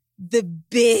like the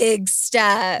big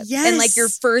step. Yes. And like your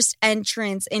first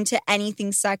entrance into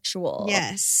anything sexual.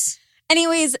 Yes.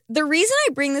 Anyways, the reason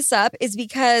I bring this up is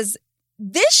because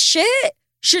this shit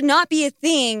should not be a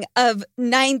thing of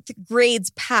 9th grades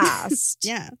past.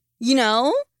 Yeah. You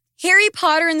know? Harry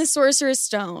Potter and the Sorcerer's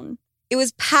Stone. It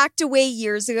was packed away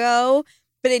years ago,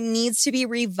 but it needs to be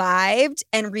revived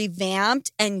and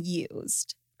revamped and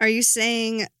used. Are you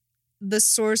saying the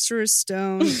Sorcerer's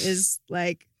Stone is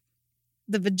like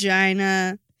the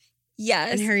vagina?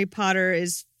 Yes. And Harry Potter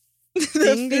is the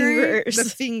fingers. The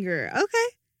finger. Okay.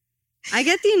 I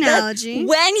get the analogy.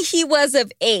 When he was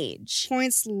of age.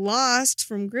 Points lost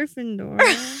from Gryffindor.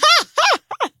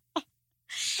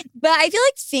 But I feel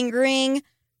like fingering,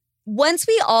 once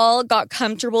we all got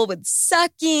comfortable with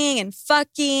sucking and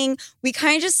fucking, we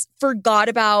kind of just forgot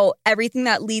about everything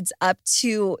that leads up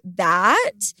to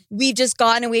that. We've just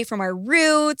gotten away from our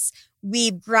roots.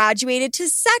 We've graduated to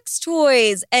sex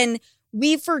toys and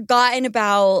we've forgotten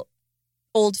about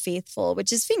Old Faithful,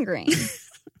 which is fingering.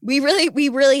 We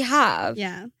really have.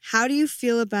 Yeah. How do you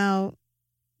feel about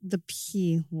the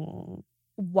pee hole?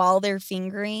 While they're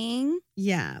fingering?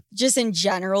 Yeah. Just in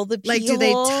general, the pee hole? Like, do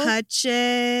they touch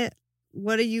it?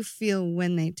 What do you feel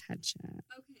when they touch it?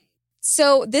 Okay.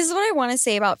 So this is what I want to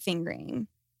say about fingering.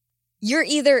 You're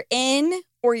either in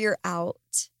or you're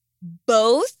out.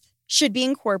 Both should be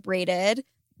incorporated.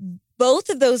 Both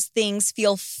of those things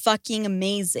feel fucking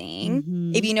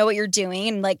amazing if you know what you're doing.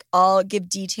 And like, I'll give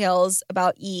details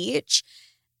about each.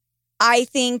 I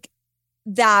think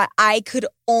that I could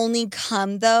only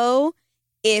come though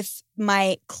if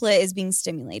my clit is being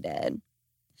stimulated.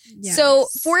 Yes. So,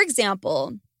 for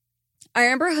example, I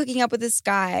remember hooking up with this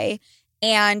guy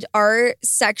and our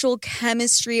sexual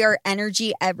chemistry, our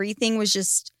energy, everything was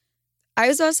just, I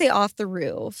was about to say off the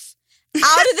roof.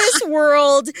 Out of this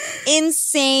world,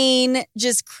 insane,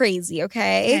 just crazy,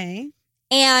 okay?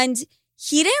 And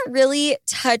he didn't really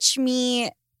touch me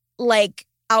like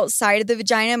outside of the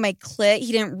vagina, my clit.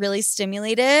 He didn't really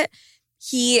stimulate it.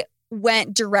 He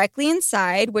went directly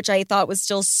inside, which I thought was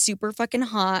still super fucking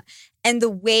hot. And the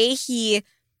way he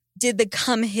did the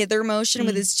come hither motion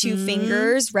with his two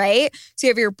fingers, right? So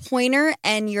you have your pointer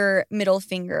and your middle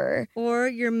finger. Or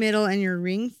your middle and your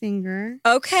ring finger.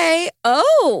 Okay.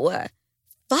 Oh,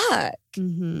 fuck.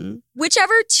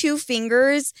 Whichever two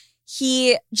fingers,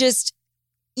 he just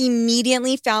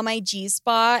immediately found my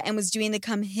G-spot and was doing the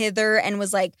come hither and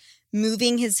was like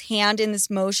moving his hand in this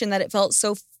motion that it felt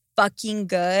so fucking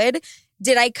good.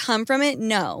 Did I come from it?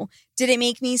 No. Did it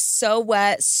make me so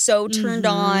wet, so turned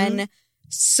on,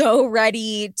 so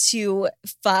ready to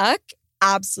fuck?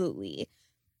 Absolutely.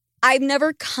 I've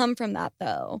never come from that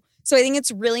though. So I think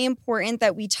it's really important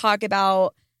that we talk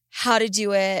about how to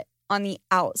do it on the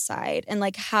outside and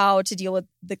like how to deal with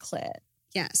the clit.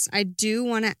 Yes. I do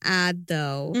want to add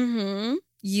though,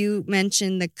 you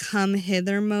mentioned the come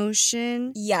hither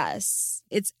motion. Yes.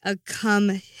 It's a come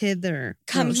hither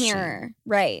Come motion. here.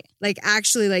 Right. Like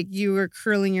actually like you were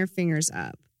curling your fingers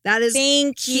up. That is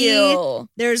Thank key. you.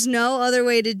 There's no other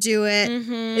way to do it.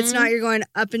 Mhm. It's not you're going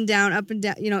up and down,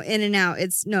 you know, in and out.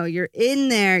 It's no, you're in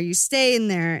there, you stay in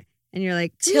there, and you're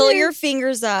like, Till your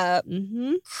fingers up,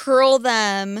 curl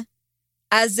them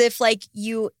as if like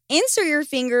you insert your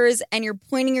fingers and you're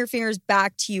pointing your fingers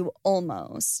back to you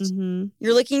almost.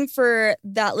 You're looking for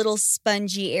that little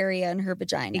spongy area in her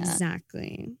vagina.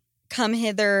 Exactly. Come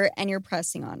hither and you're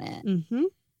pressing on it.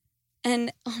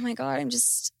 And oh my God, I'm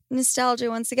just nostalgia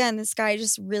once again. This guy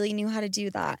just really knew how to do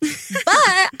that.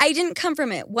 But I didn't come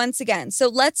from it once again. So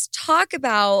let's talk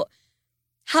about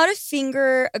how to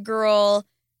finger a girl.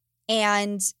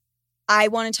 And I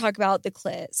want to talk about the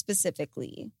clit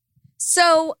specifically.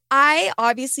 So I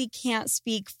obviously can't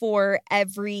speak for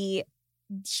every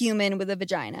human with a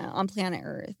vagina on planet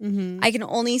Earth. I can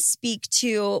only speak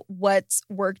to what's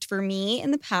worked for me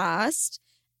in the past.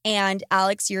 And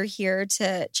Alex, you're here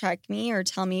to check me or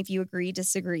tell me if you agree,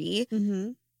 disagree.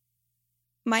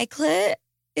 My clit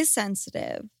is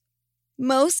sensitive.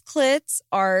 Most clits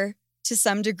are to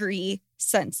some degree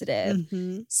sensitive.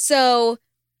 So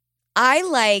I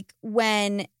like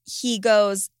when he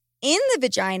goes in the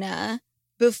vagina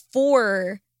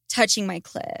before touching my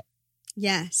clit.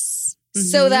 Yes.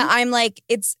 So that I'm like,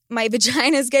 it's my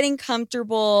vagina's getting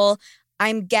comfortable.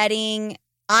 I'm getting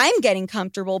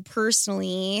comfortable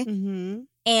personally.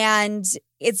 And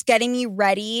it's getting me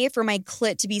ready for my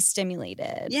clit to be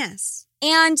stimulated. Yes.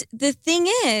 And the thing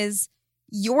is,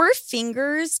 your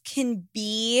fingers can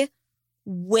be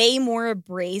way more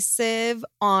abrasive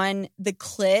on the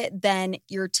clit than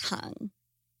your tongue.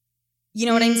 You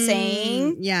know what I'm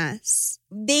saying? Yes.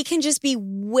 They can just be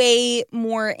way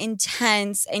more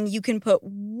intense and you can put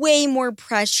way more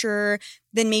pressure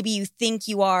than maybe you think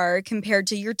you are compared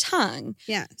to your tongue.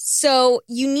 Yes. So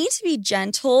you need to be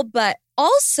gentle, but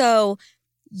also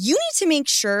you need to make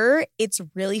sure it's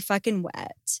really fucking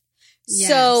wet. Yes.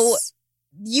 So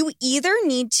you either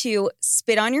need to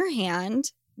spit on your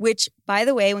hand, which, by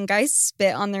the way, when guys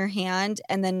spit on their hand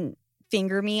and then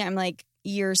finger me, I'm like,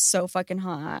 you're so fucking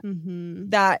hot.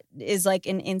 That is like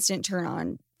an instant turn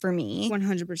on for me.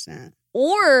 100%.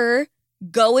 Or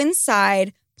go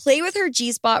inside, play with her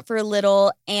G-spot for a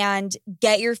little and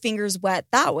get your fingers wet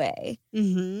that way.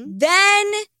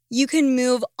 Then you can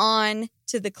move on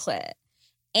to the clit.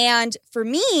 And for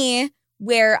me,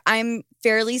 where I'm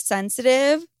fairly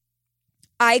sensitive,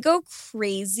 I go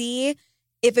crazy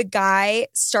if a guy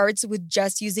starts with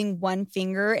just using one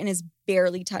finger and is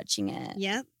barely touching it.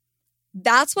 Yep.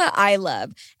 That's what I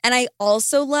love. And I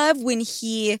also love when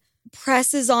he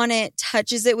presses on it,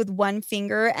 touches it with one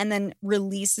finger, and then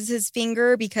releases his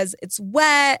finger because it's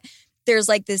wet. There's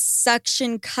like this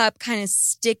suction cup kind of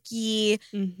sticky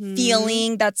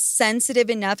feeling that's sensitive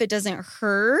enough. It doesn't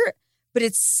hurt, but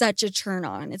it's such a turn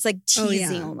on. It's like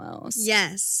teasing almost.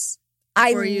 Yes.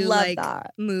 I or you love like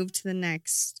that. Move to the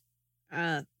next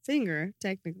finger,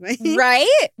 technically.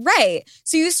 Right.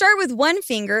 So you start with one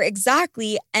finger,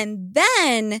 exactly, and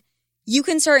then you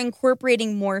can start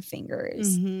incorporating more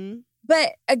fingers.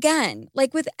 But again,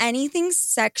 like with anything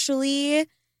sexually,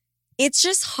 it's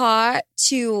just hot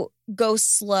to go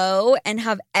slow and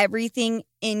have everything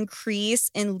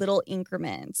increase in little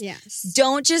increments. Yes.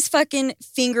 Don't just fucking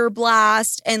finger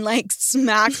blast and like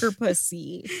smack her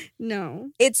pussy.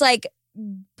 No. It's like,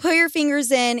 put your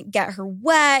fingers in, get her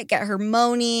wet, get her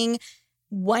moaning,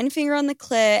 one finger on the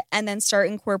clit, and then start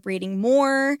incorporating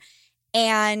more.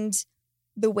 And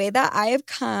the way that I have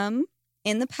come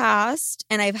in the past,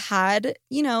 and I've had,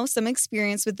 some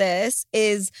experience with this,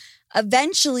 is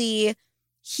eventually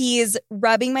he's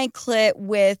rubbing my clit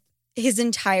with his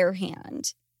entire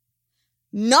hand.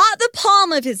 Not the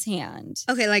palm of his hand.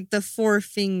 Okay, like the four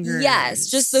fingers. Yes,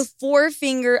 just the four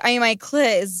finger. I mean, my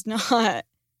clit is not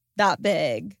that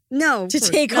big to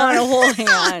take on a whole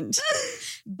hand.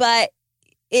 But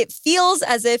it feels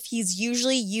as if he's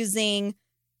usually using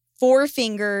four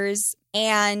fingers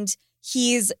and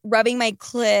he's rubbing my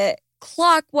clit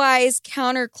clockwise,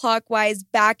 counterclockwise,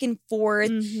 back and forth,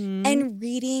 and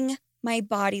reading my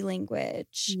body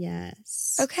language.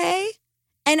 Yes. Okay?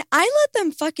 And I let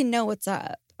them fucking know what's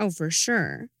up. Oh, for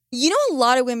sure. You know, a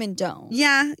lot of women don't.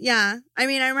 Yeah. I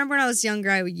mean, I remember when I was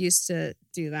younger, I used to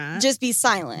do that. Just be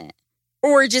silent.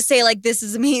 Or just say, like, this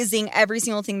is amazing, every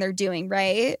single thing they're doing,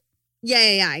 right?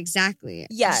 Yeah, exactly.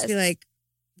 Yes. Just be like,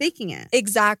 faking it.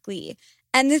 Exactly.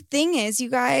 And the thing is, you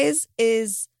guys,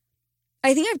 is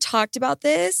I think I've talked about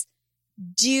this.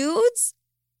 Dudes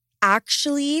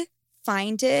actually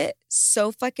find it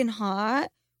so fucking hot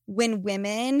when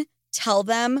women tell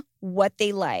them what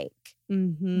they like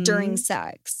during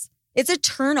sex. It's a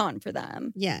turn on for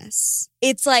them. Yes.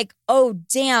 It's like, oh,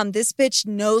 damn, this bitch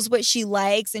knows what she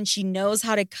likes and she knows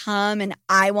how to come and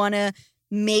I want to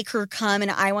make her come and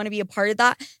I want to be a part of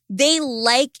that. They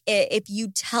like it if you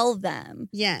tell them.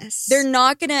 Yes. They're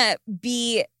not going to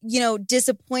be,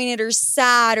 disappointed or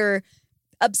sad or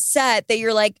upset that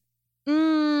you're like,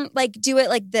 like, do it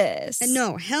like this.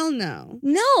 No, hell no.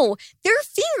 No, they're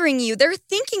fingering you. They're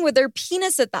thinking with their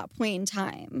penis at that point in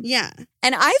time. Yeah.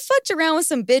 And I fucked around with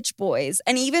some bitch boys,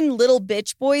 and even little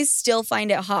bitch boys still find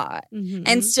it hot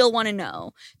and still want to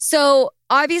know. So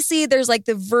obviously there's like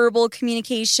the verbal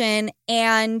communication,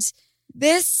 and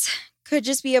this could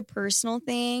just be a personal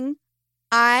thing.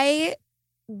 I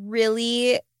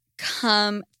really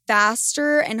come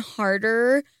faster and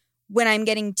harder when I'm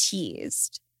getting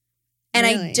teased. And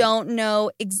really? I don't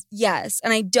know,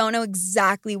 and I don't know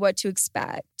exactly what to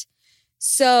expect.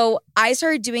 So I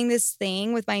started doing this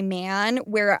thing with my man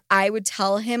where I would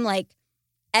tell him like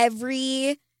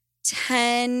every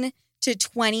 10 to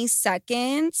 20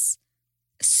 seconds,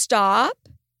 stop,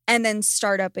 and then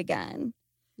start up again.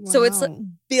 Wow. So it's like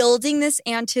building this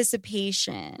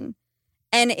anticipation.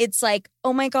 And it's like,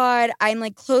 oh my God, I'm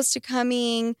like close to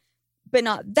coming, but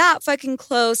not that fucking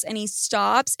close. And he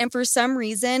stops. And for some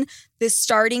reason, this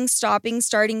starting,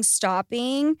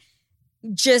 stopping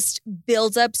just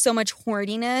builds up so much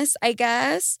horniness, I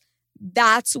guess.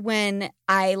 That's when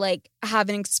I like have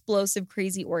an explosive,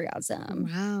 crazy orgasm.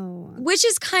 Wow. Which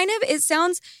is it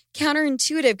sounds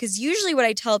counterintuitive because usually what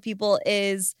I tell people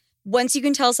is once you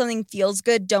can tell something feels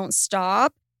good, don't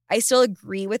stop. I still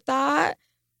agree with that.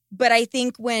 But I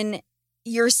think when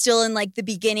you're still in like the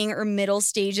beginning or middle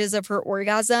stages of her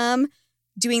orgasm,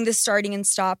 doing the starting and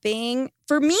stopping,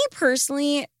 for me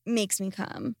personally, makes me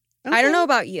come. Okay. I don't know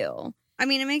about you. I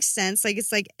mean, it makes sense. Like,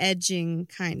 it's like edging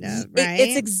kind of, right?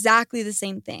 It's exactly the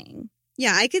same thing.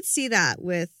 Yeah, I could see that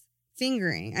with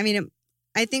fingering. I mean,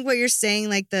 I think what you're saying,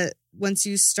 like once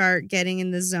you start getting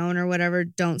in the zone or whatever,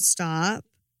 don't stop.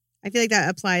 I feel like that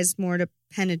applies more to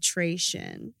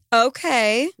penetration.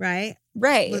 Okay. Right?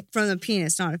 Right. From the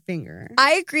penis, not a finger.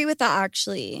 I agree with that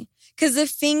actually. Because the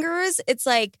fingers, it's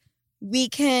like we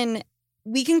can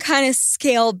kind of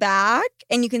scale back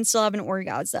and you can still have an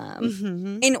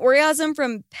orgasm. An orgasm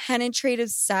from penetrative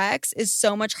sex is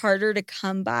so much harder to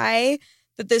come by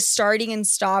that the starting and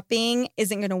stopping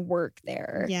isn't going to work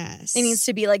there. Yes. It needs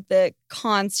to be like the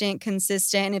constant,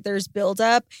 consistent. If there's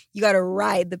buildup, you got to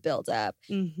ride the buildup.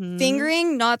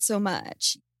 Fingering, not so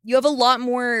much. You have a lot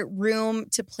more room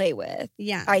to play with.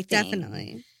 Yeah, I think.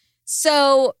 Definitely.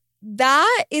 So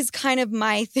that is kind of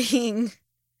my thing.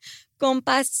 Con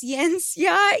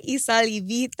paciencia y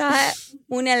salivita,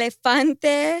 un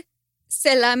elefante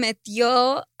se la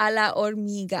metió a la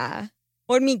hormiga.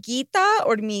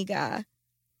 Hormiga.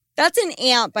 That's an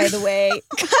ant, by the way.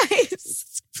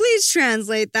 Guys. Please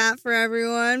translate that for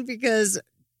everyone because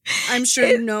I'm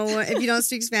sure no one, if you don't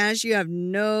speak Spanish, you have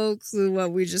no clue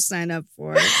what we just signed up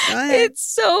for. Go ahead. It's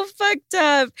so fucked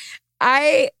up.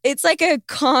 It's like a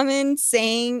common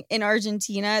saying in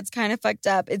Argentina. It's kind of fucked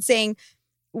up. It's saying,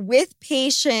 with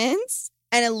patience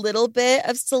and a little bit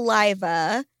of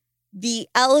saliva, the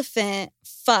elephant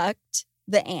fucked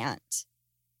the ant.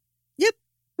 Yep.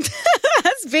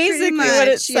 That's basically what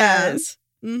it says.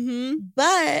 Yeah.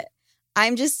 But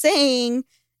I'm just saying,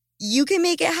 you can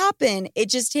make it happen. It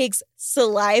just takes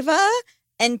saliva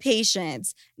and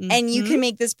patience. And you can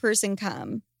make this person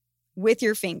come with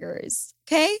your fingers.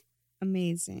 Okay?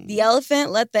 Amazing. The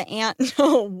elephant let the ant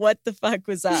know what the fuck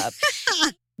was up.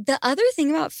 The other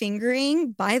thing about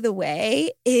fingering, by the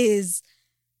way, is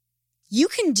you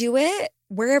can do it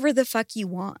wherever the fuck you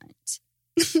want.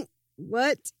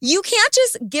 What? You can't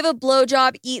just give a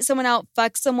blowjob, eat someone out,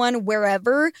 fuck someone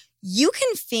wherever. You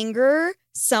can finger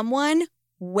someone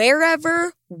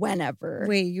wherever, whenever.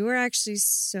 Wait, you were actually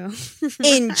so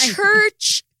in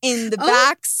church, in the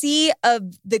back seat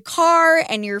of the car,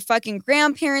 and your fucking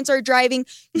grandparents are driving.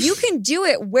 You can do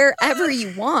it wherever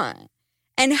you want.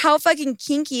 And how fucking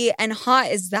kinky and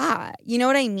hot is that? You know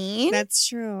what I mean? That's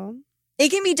true. It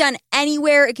can be done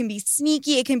anywhere. It can be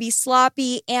sneaky. It can be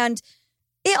sloppy. And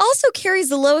It also carries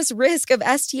the lowest risk of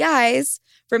STIs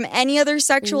from any other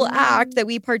sexual act that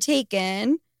we partake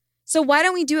in. So why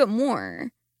don't we do it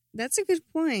more? That's a good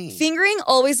point. Fingering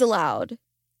always allowed.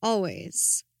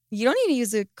 Always. You don't need to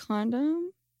use a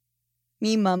condom.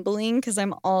 Me mumbling because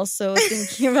I'm also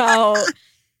thinking about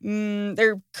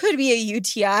there could be a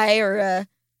UTI or a,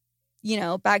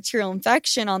 bacterial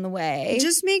infection on the way.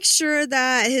 Just make sure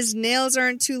that his nails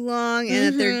aren't too long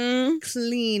and that they're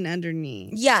clean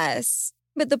underneath. Yes.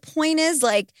 But the point is,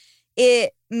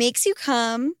 it makes you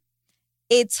come.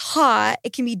 It's hot.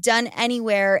 It can be done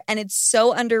anywhere. And it's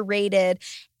so underrated.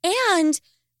 And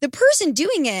the person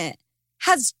doing it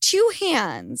has 2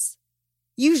 hands,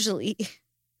 usually.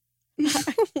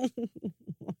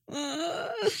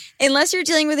 Unless you're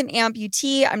dealing with an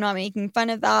amputee, I'm not making fun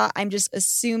of that. I'm just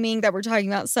assuming that we're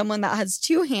talking about someone that has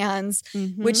 2 hands,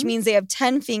 which means they have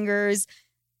 10 fingers,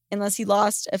 unless he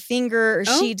lost a finger or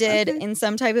she did in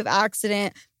some type of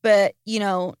accident. But,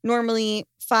 normally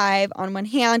 5 on one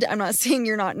hand. I'm not saying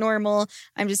you're not normal.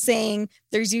 I'm just saying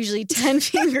there's usually 10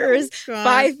 fingers,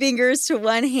 5 fingers to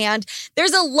one hand.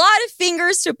 There's a lot of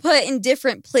fingers to put in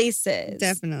different places.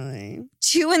 Definitely.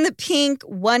 2 in the pink,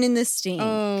 1 in the stink.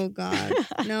 Oh, God.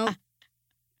 No.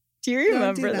 Do you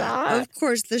remember that? Of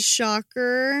course. The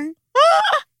shocker.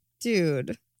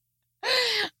 Dude.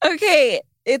 Okay.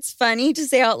 It's funny to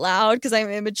say out loud because I'm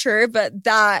immature, but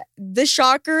the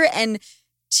shocker and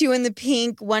 2 in the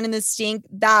pink, 1 in the stink,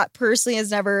 that personally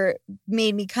has never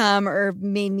made me come or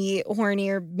made me horny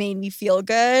or made me feel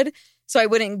good. So I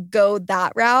wouldn't go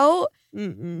that route.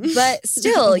 But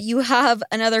still, you have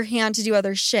another hand to do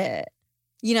other shit.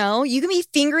 You can be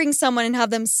fingering someone and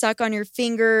have them suck on your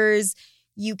fingers.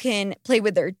 You can play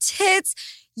with their tits.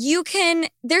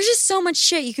 There's just so much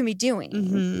shit you can be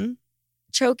doing.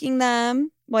 Choking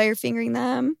them while you're fingering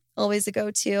them, always a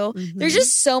go-to. There's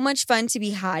just so much fun to be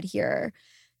had here.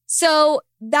 So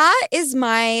that is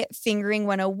my fingering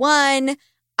 101.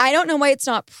 I don't know why it's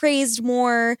not praised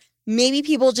more. Maybe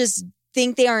people just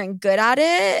think they aren't good at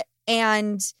it.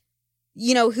 And,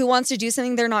 who wants to do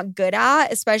something they're not good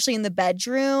at, especially in the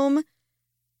bedroom,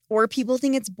 or people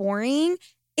think it's boring.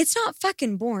 It's not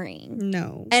fucking boring.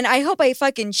 No. And I hope I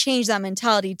fucking change that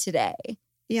mentality today.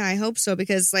 Yeah, I hope so.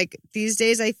 Because these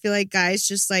days I feel like guys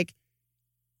just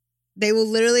they will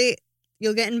literally,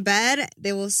 you'll get in bed,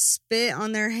 they will spit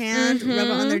on their hand, rub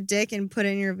it on their dick and put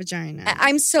it in your vagina.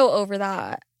 I'm so over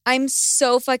that. I'm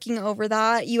so fucking over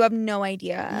that. You have no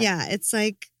idea. Yeah, it's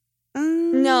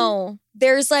no.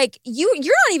 There's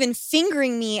you're not even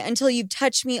fingering me until you've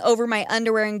touched me over my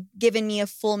underwear and given me a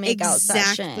full makeout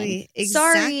session. Exactly.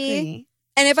 Sorry.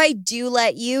 And if I do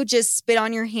let you just spit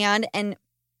on your hand and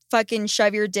fucking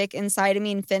shove your dick inside of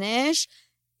me and finish,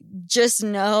 just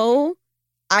know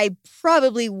I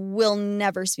probably will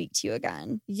never speak to you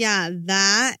again. Yeah,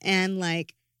 that and I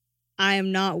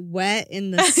am not wet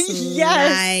in the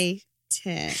yes.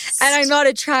 slightest. And I'm not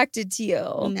attracted to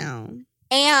you. No.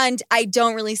 And I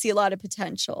don't really see a lot of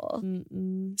potential.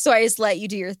 So I just let you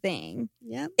do your thing.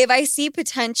 Yep. If I see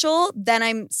potential, then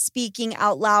I'm speaking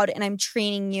out loud and I'm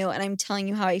training you and I'm telling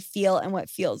you how I feel and what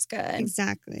feels good.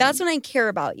 Exactly. That's when I care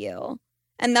about you.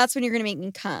 And that's when you're going to make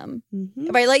me come.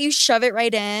 If I let you shove it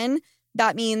right in,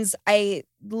 that means I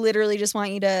literally just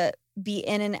want you to be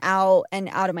in and out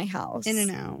of my house. In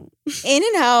and out. In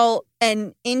and out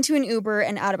and into an Uber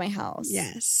and out of my house.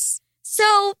 Yes.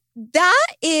 So that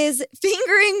is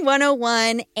Fingering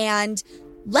 101. And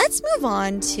let's move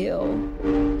on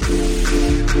to...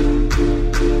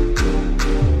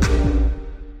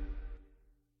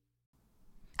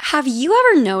 Have you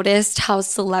ever noticed how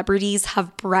celebrities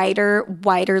have brighter,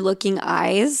 whiter looking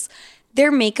eyes?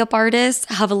 Their makeup artists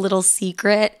have a little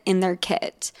secret in their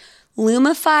kit.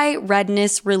 Lumify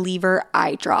Redness Reliever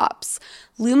Eye Drops.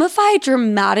 Lumify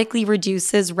dramatically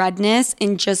reduces redness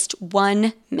in just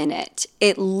 1 minute.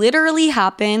 It literally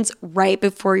happens right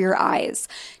before your eyes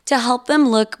to help them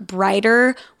look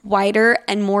brighter, whiter,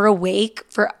 and more awake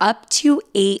for up to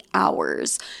 8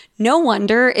 hours. No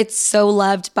wonder it's so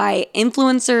loved by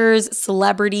influencers,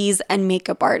 celebrities, and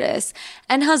makeup artists,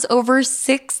 and has over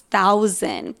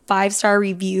 6,000 5-star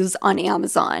reviews on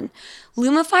Amazon.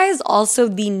 Lumify is also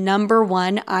the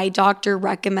 #1 eye doctor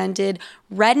recommended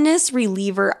redness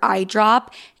reliever eye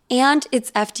drop, and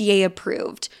it's FDA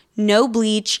approved. No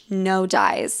bleach, no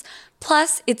dyes.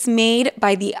 Plus, it's made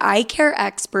by the eye care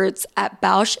experts at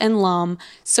Bausch & Lomb,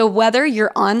 so whether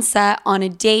you're on set, on a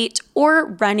date,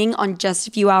 or running on just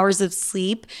a few hours of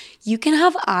sleep, you can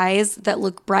have eyes that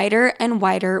look brighter and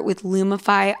whiter with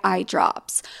Lumify eye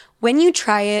drops. When you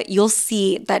try it, you'll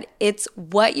see that it's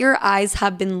what your eyes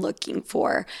have been looking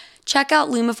for. Check out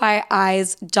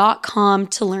LumifyEyes.com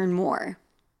to learn more.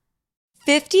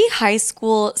 50 high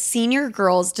school senior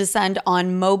girls descend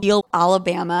on Mobile,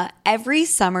 Alabama every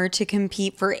summer to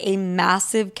compete for a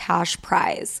massive cash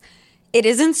prize. It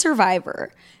isn't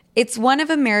Survivor. It's one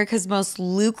of America's most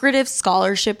lucrative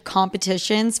scholarship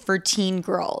competitions for teen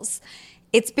girls.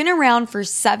 It's been around for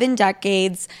 7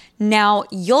 decades. Now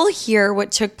you'll hear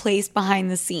what took place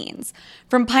behind the scenes.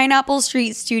 From Pineapple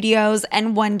Street Studios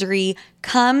and Wondery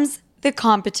comes the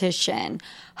competition.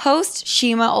 Host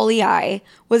Shima Oliai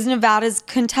was Nevada's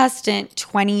contestant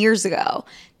 20 years ago.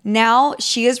 Now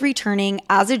she is returning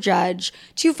as a judge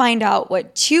to find out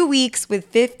what 2 weeks with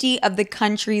 50 of the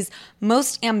country's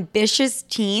most ambitious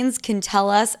teens can tell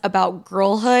us about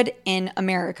girlhood in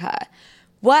America.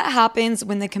 What happens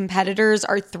when the competitors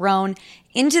are thrown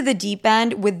into the deep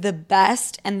end with the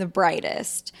best and the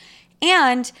brightest?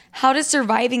 And how does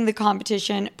surviving the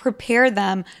competition prepare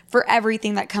them for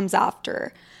everything that comes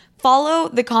after? Follow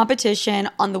the competition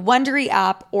on the Wondery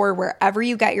app or wherever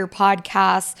you get your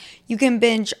podcasts. You can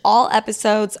binge all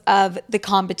episodes of the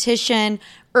competition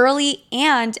early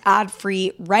and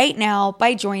ad-free right now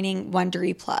by joining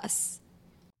Wondery Plus.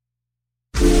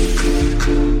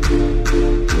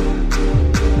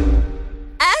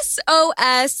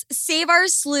 SOS, Save Our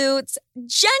Sleuths.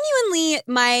 Genuinely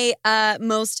my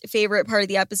most favorite part of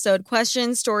the episode.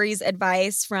 Questions, stories,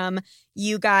 advice from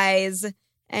you guys.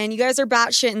 And you guys are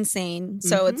batshit insane.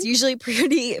 So it's usually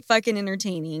pretty fucking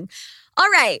entertaining. All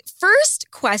right, first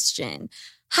question.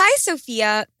 Hi,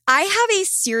 Sophia. I have a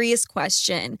serious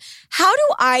question. How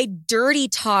do I dirty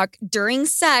talk during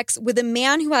sex with a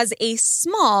man who has a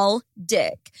small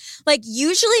dick? Like,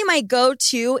 usually my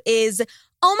go-to is,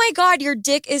 oh my God, your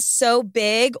dick is so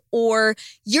big, or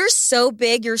you're so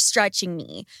big, you're stretching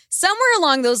me. Somewhere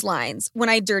along those lines when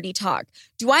I dirty talk.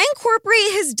 Do I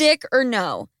incorporate his dick or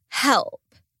no? Help.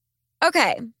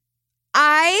 Okay,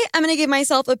 I am going to give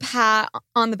myself a pat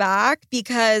on the back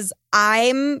because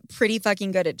I'm pretty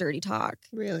fucking good at dirty talk.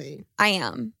 Really? I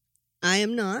am. I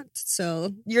am not,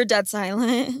 so. You're dead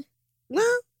silent.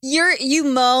 Well. You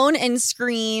moan and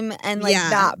scream and like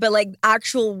that, but like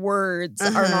actual words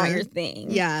are not your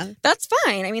thing. Yeah. That's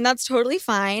fine. I mean, that's totally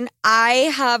fine.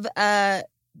 I have a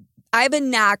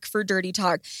knack for dirty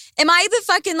talk. Am I the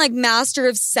fucking like master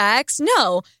of sex?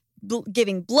 No.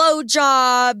 Giving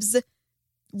blowjobs,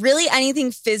 really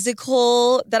anything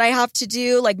physical that I have to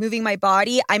do, like moving my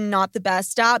body, I'm not the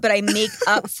best at, but I make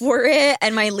up for it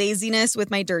and my laziness with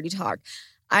my dirty talk.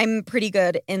 I'm pretty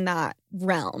good in that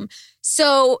realm.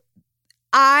 So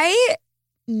I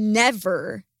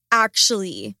never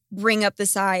actually bring up the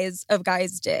size of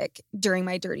guy's dick during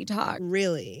my dirty talk.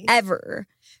 Really? Ever.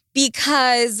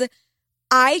 Because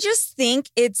I just think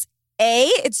it's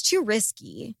too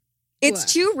risky.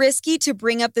 It's too risky to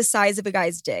bring up the size of a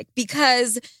guy's dick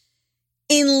because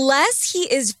unless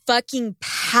he is fucking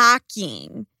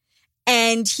packing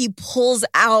and he pulls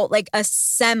out like a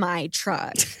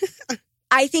semi-truck,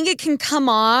 I think it can come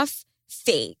off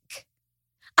fake.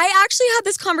 I actually had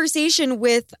this conversation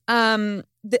with a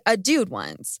dude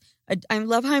once. I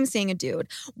love how I'm saying a dude.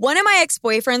 One of my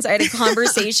ex-boyfriends I had a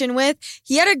conversation with,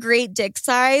 he had a great dick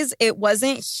size. It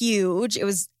wasn't huge. It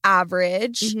was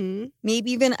average,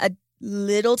 maybe even a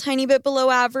little tiny bit below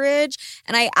average.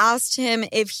 And I asked him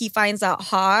if he finds that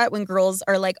hot when girls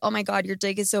are like, oh my God, your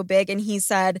dick is so big. And he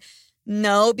said,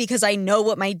 no, because I know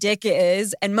what my dick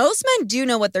is. And most men do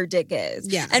know what their dick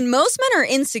is. Yeah. And most men are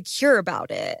insecure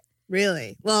about it.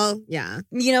 Really? Well, yeah.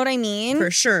 You know what I mean? For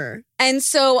sure. And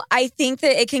so I think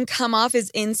that it can come off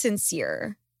as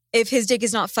insincere if his dick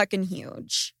is not fucking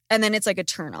huge. And then it's like a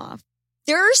turnoff.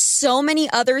 There are so many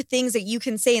other things that you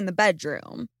can say in the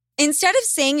bedroom. Instead of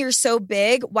saying you're so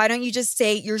big, why don't you just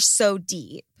say you're so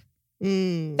deep?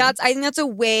 I think that's a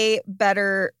way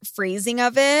better phrasing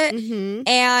of it.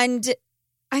 And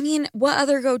I mean, what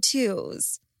other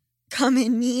go-tos? Come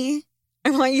in me.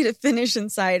 I want you to finish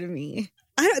inside of me.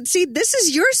 I don't see. This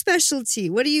is your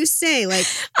specialty. What do you say? Like,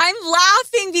 I'm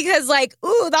laughing because, like,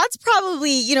 ooh, that's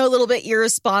probably, you know, a little bit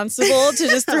irresponsible to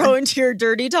just throw into your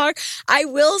dirty talk. I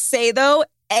will say though,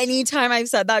 anytime I've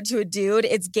said that to a dude,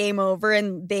 it's game over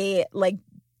and they like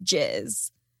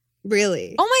jizz.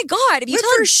 Really? Oh my God. If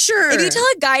you tell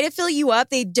a guy to fill you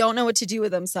up, they don't know what to do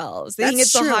with themselves. They think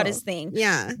it's the hottest thing.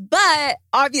 Yeah. But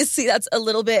obviously that's a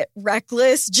little bit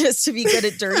reckless just to be good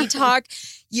at dirty talk.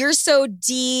 You're so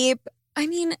deep. I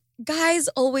mean, guys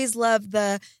always love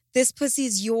this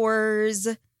pussy's yours.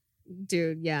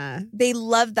 Dude, yeah. They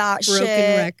love that Broken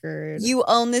shit. record. You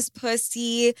own this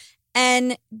pussy.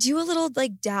 And do a little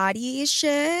like daddy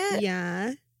shit.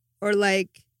 Yeah. Or like,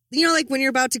 you know, like when you're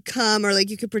about to come or like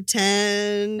you could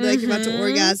pretend like you're about to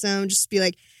orgasm, just be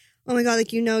like, oh my God,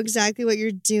 like, you know exactly what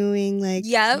you're doing. Like,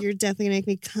 Yep. you're definitely gonna make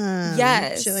me come.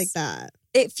 Yes. Shit like that.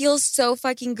 It feels so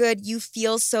fucking good. You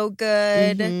feel so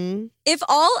good. Mm-hmm. If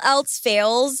all else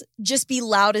fails, just be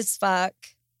loud as fuck.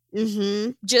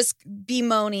 Mm-hmm. Just be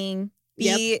moaning.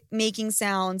 Be making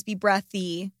sounds. Be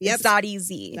breathy. Yep. It's that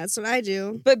easy. That's what I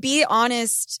do. But be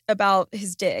honest about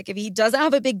his dick. If he doesn't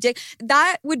have a big dick,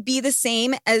 that would be the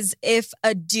same as if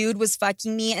a dude was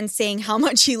fucking me and saying how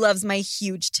much he loves my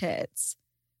huge tits.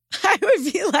 I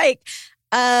would be like,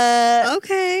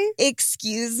 okay.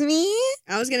 excuse me?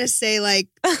 I was gonna say, like,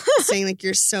 saying, like,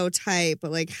 you're so tight,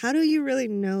 but, like, how do you really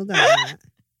know that?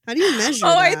 How do you measure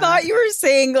that? I thought you were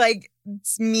saying, like,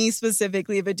 me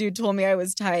specifically, if a dude told me I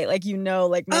was tight, like, you know,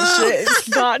 like, my shit is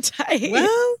not tight.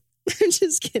 Well, I'm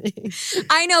just kidding.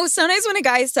 I know. Sometimes when a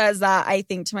guy says that, I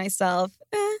think to myself,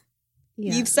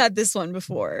 Yeah. you've said this one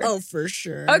before. Oh, for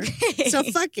sure. Okay. So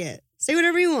fuck it. Say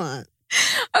whatever you want.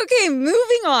 Okay,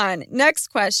 moving on. Next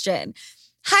question.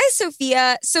 Hi,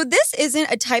 Sophia. So this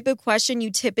isn't a type of question you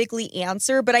typically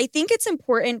answer, but I think it's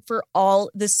important for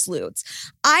all the sleuths.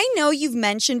 I know you've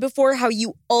mentioned before how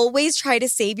you always try to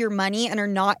save your money and are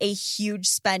not a huge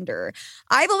spender.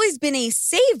 I've always been a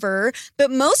saver, but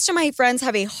most of my friends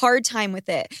have a hard time with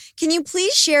it. Can you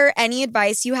please share any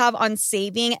advice you have on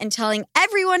saving and telling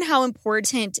everyone how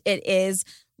important it is?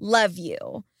 Love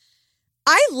you.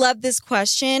 I love this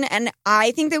question, and I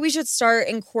think that we should start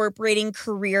incorporating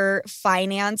career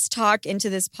finance talk into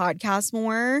this podcast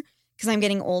more because I'm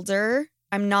getting older.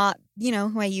 I'm not,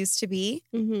 who I used to be.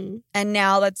 Mm-hmm. And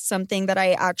now that's something that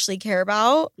I actually care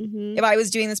about. Mm-hmm. If I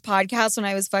was doing this podcast when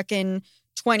I was fucking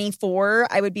 24,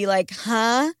 I would be like,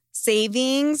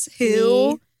 savings?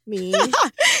 Who? Me. I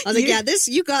was like,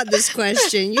 you got this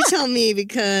question. You tell me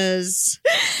because...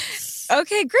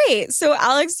 Okay, great. So,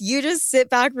 Alex, you just sit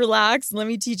back, relax, and let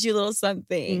me teach you a little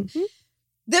something. Mm-hmm.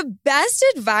 The best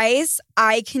advice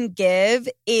I can give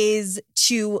is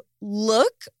to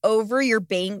look over your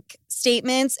bank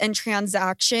statements and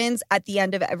transactions at the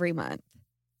end of every month.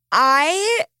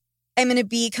 I am going to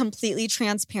be completely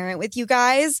transparent with you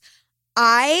guys.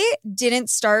 I didn't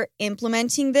start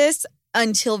implementing this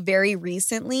until very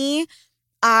recently.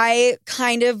 I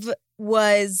kind of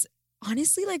was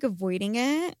honestly like avoiding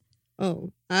it.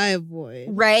 Oh, I avoid.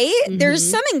 Right? Mm-hmm. There's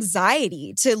some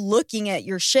anxiety to looking at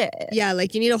your shit. Yeah,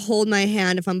 like you need to hold my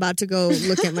hand if I'm about to go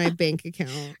look at my bank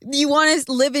account. You want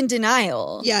to live in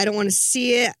denial. Yeah, I don't want to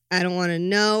see it. I don't want to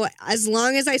know. As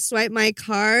long as I swipe my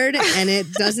card and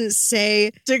it doesn't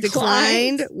say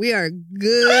declined, we are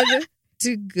good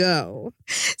to go.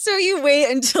 So you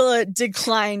wait until a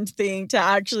declined thing to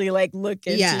actually like look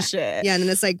into shit. Yeah, and then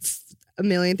it's like a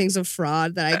million things of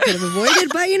fraud that I could have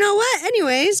avoided. But you know what?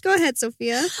 Anyways, go ahead,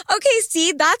 Sophia. Okay,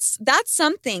 see, that's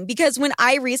something. Because when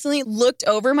I recently looked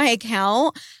over my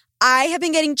account, I have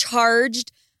been getting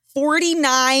charged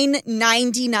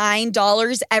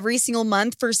 $49.99 every single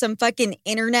month for some fucking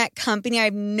internet company. I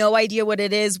have no idea what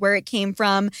it is, where it came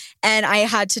from, and I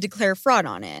had to declare fraud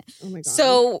on it. Oh my God.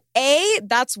 So, A,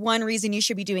 that's one reason you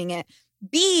should be doing it.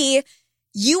 B,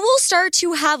 you will start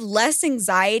to have less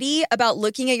anxiety about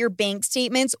looking at your bank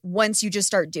statements once you just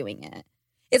start doing it.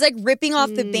 It's like ripping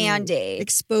off the Band-Aid.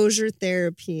 Exposure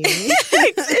therapy.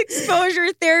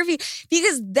 Exposure therapy.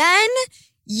 Because then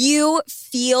you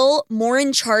feel more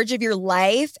in charge of your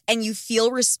life and you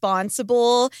feel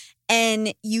responsible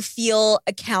and you feel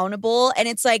accountable. And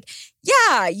it's like,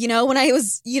 yeah, when I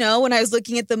was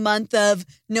looking at the month of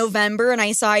November and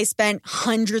I saw I spent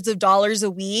hundreds of dollars a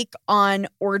week on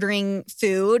ordering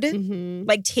food,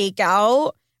 like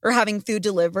takeout or having food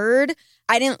delivered,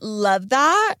 I didn't love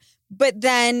that. But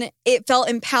then it felt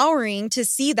empowering to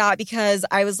see that because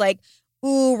I was like,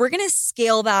 ooh, we're going to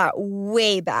scale that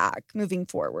way back moving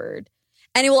forward.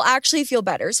 And it will actually feel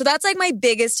better. So that's like my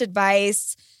biggest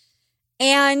advice.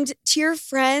 And to your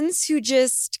friends who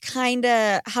just kind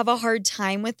of have a hard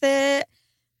time with it,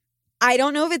 I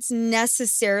don't know if it's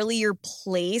necessarily your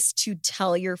place to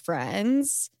tell your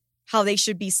friends how they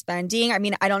should be spending. I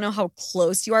mean, I don't know how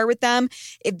close you are with them.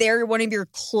 If they're one of your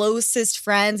closest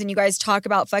friends and you guys talk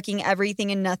about fucking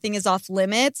everything and nothing is off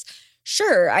limits,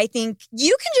 sure, I think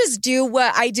you can just do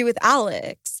what I do with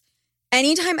Alex.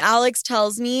 Anytime Alex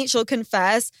tells me, she'll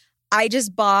confess, I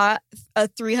just bought a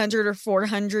 $300 or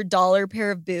 $400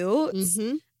 pair of boots.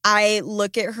 I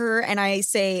look at her and I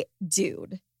say,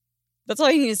 dude, that's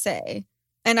all you need to say.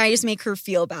 And I just make her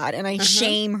feel bad and I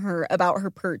shame her about her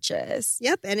purchase.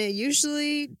 Yep. And it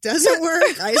usually doesn't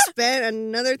work. I spent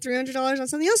another $300 on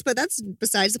something else, but that's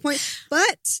besides the point.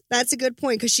 But that's a good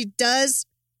point because she does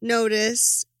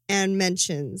notice and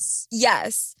mentions.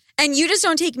 Yes. And you just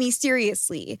don't take me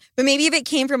seriously. But maybe if it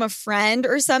came from a friend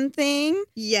or something.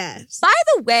 Yes. By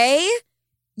the way,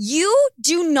 you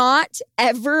do not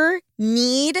ever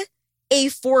need a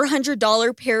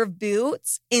 $400 pair of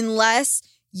boots unless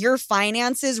your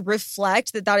finances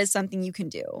reflect that that is something you can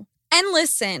do. And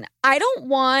listen, I don't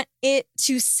want it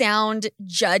to sound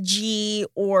judgy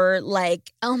or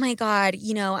like, oh my God,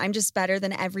 you know, I'm just better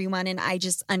than everyone and I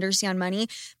just understand money.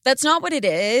 That's not what it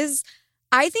is.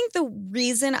 I think the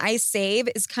reason I save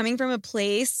is coming from a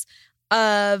place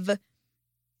of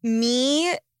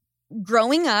me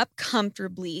growing up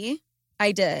comfortably.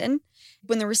 I did.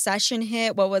 When the recession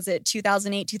hit, what was it,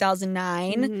 2008,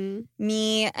 2009,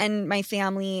 me and my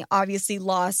family obviously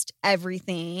lost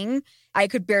everything. I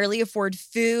could barely afford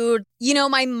food. You know,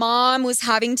 my mom was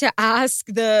having to ask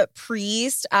the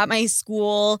priest at my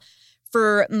school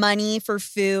for money for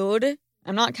food.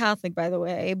 I'm not Catholic, by the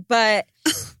way, but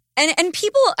and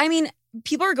people, I mean,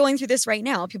 people are going through this right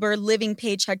now. People are living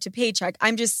paycheck to paycheck.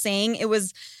 I'm just saying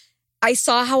I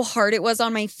saw how hard it was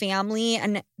on my family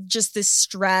and just the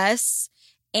stress.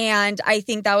 And I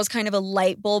think that was kind of a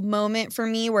light bulb moment for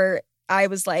me where I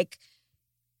was like,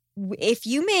 if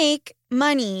you make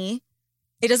money,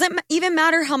 it doesn't even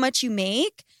matter how much you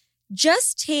make,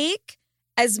 just take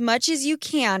as much as you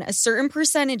can, a certain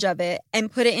percentage of it,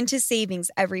 and put it into savings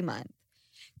every month.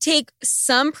 Take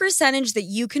some percentage that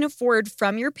you can afford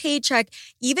from your paycheck,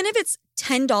 even if it's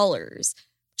 $10.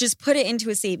 Just put it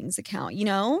into a savings account, you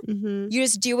know? You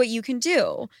just do what you can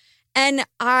do. And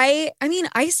I mean,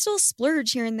 I still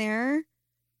splurge here and there.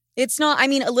 It's not, I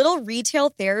mean, a little retail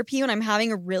therapy when I'm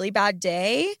having a really bad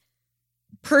day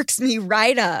perks me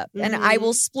right up. And I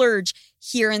will splurge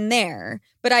here and there.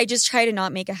 But I just try to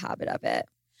not make a habit of it.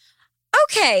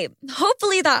 Okay,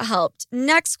 hopefully that helped.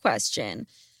 Next question.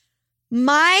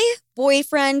 My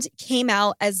boyfriend came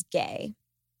out as gay. ...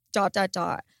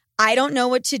 I don't know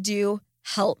what to do.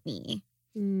 Help me.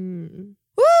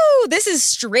 Woo! This is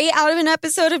straight out of an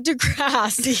episode of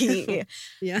Degrassi.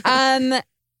 Yeah.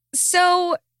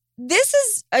 So this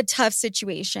is a tough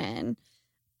situation.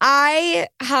 I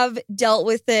have dealt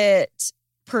with it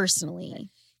personally.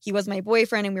 He was my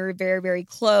boyfriend and we were very, very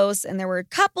close. And there were a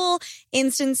couple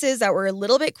instances that were a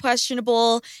little bit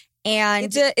questionable.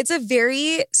 And it's a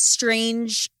very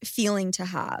strange feeling to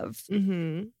have.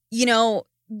 You know,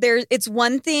 it's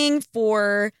one thing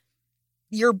for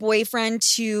your boyfriend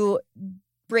to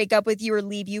break up with you or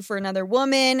leave you for another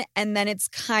woman. And then it's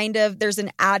kind of, there's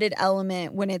an added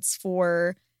element when it's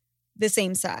for the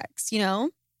same sex, you know?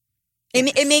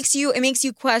 Yes. It makes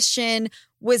you question,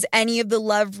 was any of the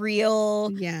love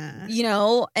real? Yeah. You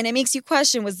know, and it makes you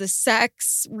question, was the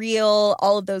sex real?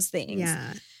 All of those things.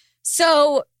 Yeah.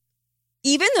 So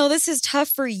even though this is tough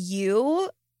for you,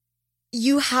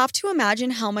 you have to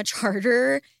imagine how much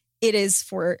harder it is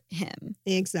for him.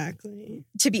 Exactly.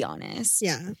 To be honest.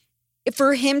 Yeah.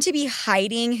 For him to be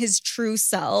hiding his true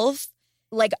self,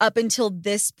 like up until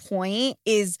this point,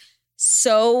 is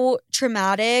so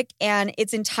traumatic, and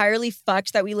it's entirely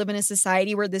fucked that we live in a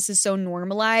society where this is so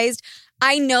normalized.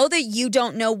 I know that you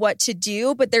don't know what to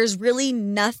do, but there's really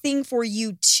nothing for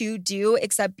you to do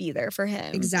except be there for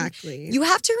him. Exactly. You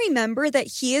have to remember that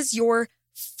he is your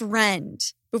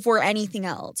friend before anything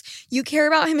else. You care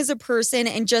about him as a person,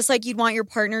 and just like you'd want your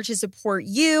partner to support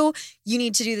you, you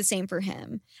need to do the same for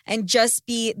him and just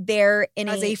be there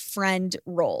as a friend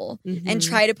role and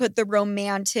try to put the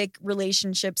romantic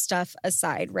relationship stuff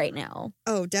aside right now.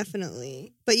 Oh,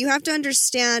 definitely. But you have to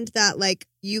understand that, like,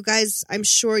 you guys, I'm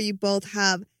sure you both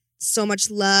have so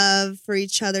much love for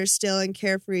each other still and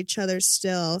care for each other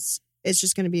still. It's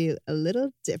just going to be a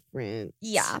little different.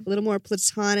 Yeah. A little more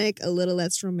platonic, a little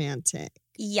less romantic.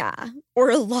 Yeah. Or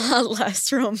a lot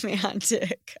less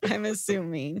romantic, I'm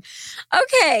assuming.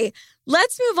 Okay,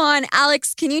 let's move on.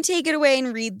 Alex, can you take it away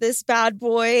and read this bad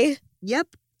boy?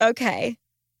 Yep. Okay.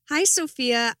 Hi,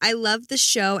 Sophia. I love the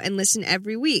show and listen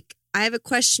every week. I have a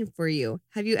question for you.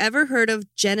 Have you ever heard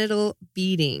of genital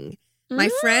beating? My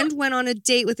friend went on a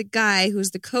date with a guy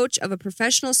who's the coach of a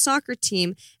professional soccer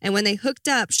team, and when they hooked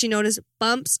up, she noticed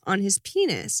bumps on his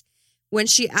penis. When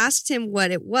she asked him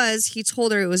what it was, he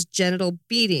told her it was genital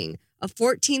beating, a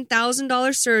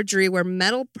 $14,000 surgery where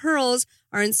metal pearls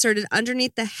are inserted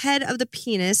underneath the head of the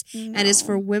penis and is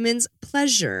for women's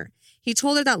pleasure. He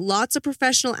told her that lots of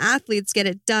professional athletes get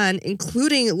it done,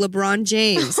 including LeBron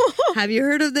James. Have you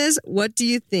heard of this? What do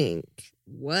you think?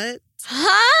 What?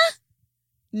 Huh?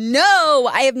 No,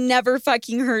 I have never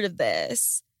fucking heard of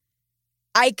this.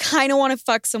 I kind of want to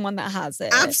fuck someone that has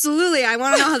it. Absolutely. I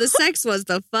want to know how the sex was.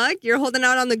 The fuck? You're holding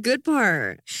out on the good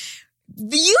part. You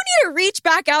need to reach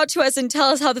back out to us and tell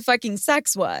us how the fucking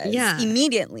sex was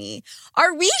immediately.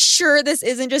 Are we sure this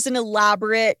isn't just an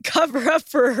elaborate cover-up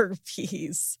for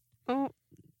herpes? Oh,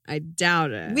 I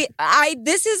doubt it.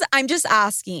 I'm just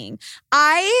asking.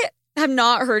 I have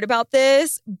not heard about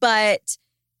this, but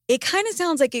it kind of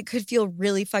sounds like it could feel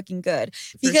really fucking good.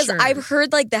 Because I've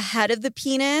heard like the head of the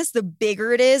penis, the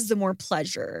bigger it is, the more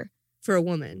pleasure. For a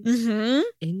woman. Mm-hmm.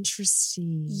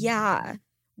 Interesting. Yeah.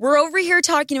 We're over here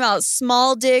talking about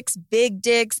small dicks, big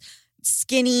dicks,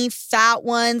 skinny, fat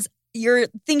ones. You're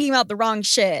thinking about the wrong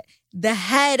shit. The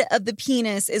head of the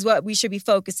penis is what we should be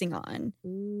focusing on.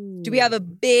 Ooh. Do we have a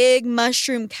big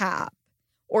mushroom cap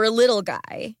or a little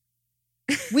guy?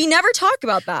 We never talk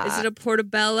about that. Is it a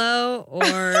portobello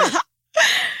or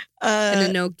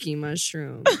an enoki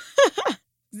mushroom?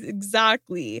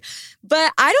 Exactly.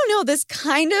 But I don't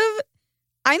know,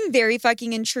 I'm very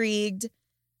fucking intrigued.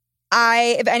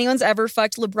 If anyone's ever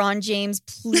fucked LeBron James,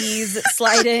 please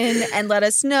slide in and let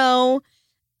us know.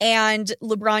 And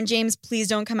LeBron James, please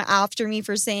don't come after me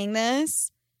for saying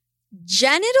this.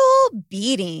 Genital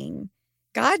beating.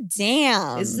 God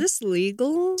damn. Is this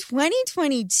legal?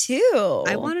 2022.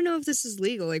 I want to know if this is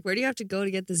legal. Like, where do you have to go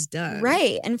to get this done?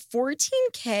 Right. And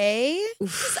 $14K.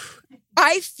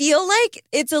 I feel like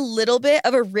it's a little bit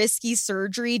of a risky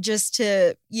surgery just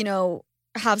to,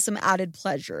 have some added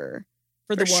pleasure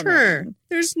for the woman. Sure.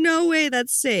 There's no way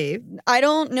that's safe. I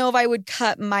don't know if I would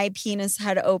cut my penis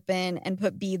head open and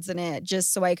put beads in it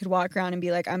just so I could walk around and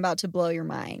be like, I'm about to blow your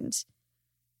mind.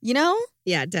 You know?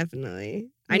 Yeah, definitely.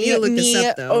 I need to look this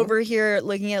up, though. Over here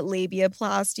looking at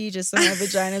labiaplasty just so my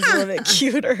vagina's a little bit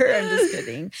cuter. I'm just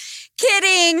kidding.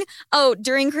 Kidding! Oh,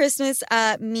 during Christmas,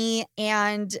 me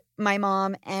and my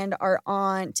mom and our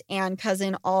aunt and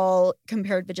cousin all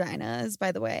compared vaginas,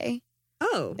 by the way.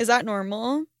 Oh. Is that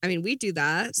normal? I mean, we do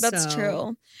that. That's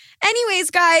true. Anyways,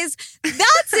 guys,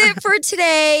 that's it for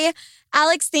today.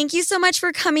 Alex, thank you so much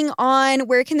for coming on.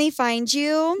 Where can they find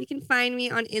you? You can find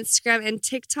me on Instagram and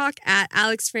TikTok at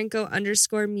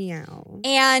AlexFranco_meow.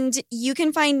 And you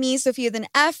can find me, Sophia with an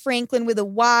F, Franklin with a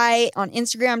Y, on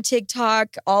Instagram,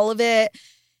 TikTok, all of it.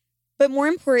 But more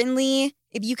importantly,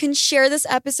 if you can share this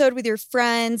episode with your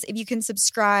friends, if you can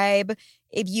subscribe,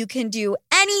 if you can do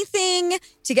anything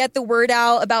to get the word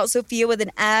out about Sophia with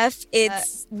an F,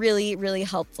 it's really, really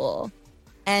helpful.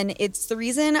 And it's the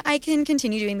reason I can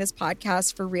continue doing this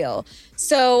podcast for real.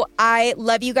 So I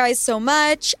love you guys so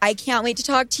much. I can't wait to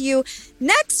talk to you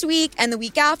next week and the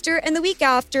week after and the week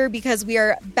after, because we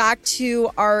are back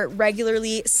to our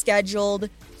regularly scheduled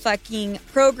fucking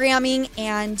programming.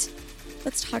 And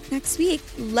let's talk next week.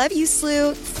 Love you,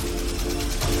 Sleuths.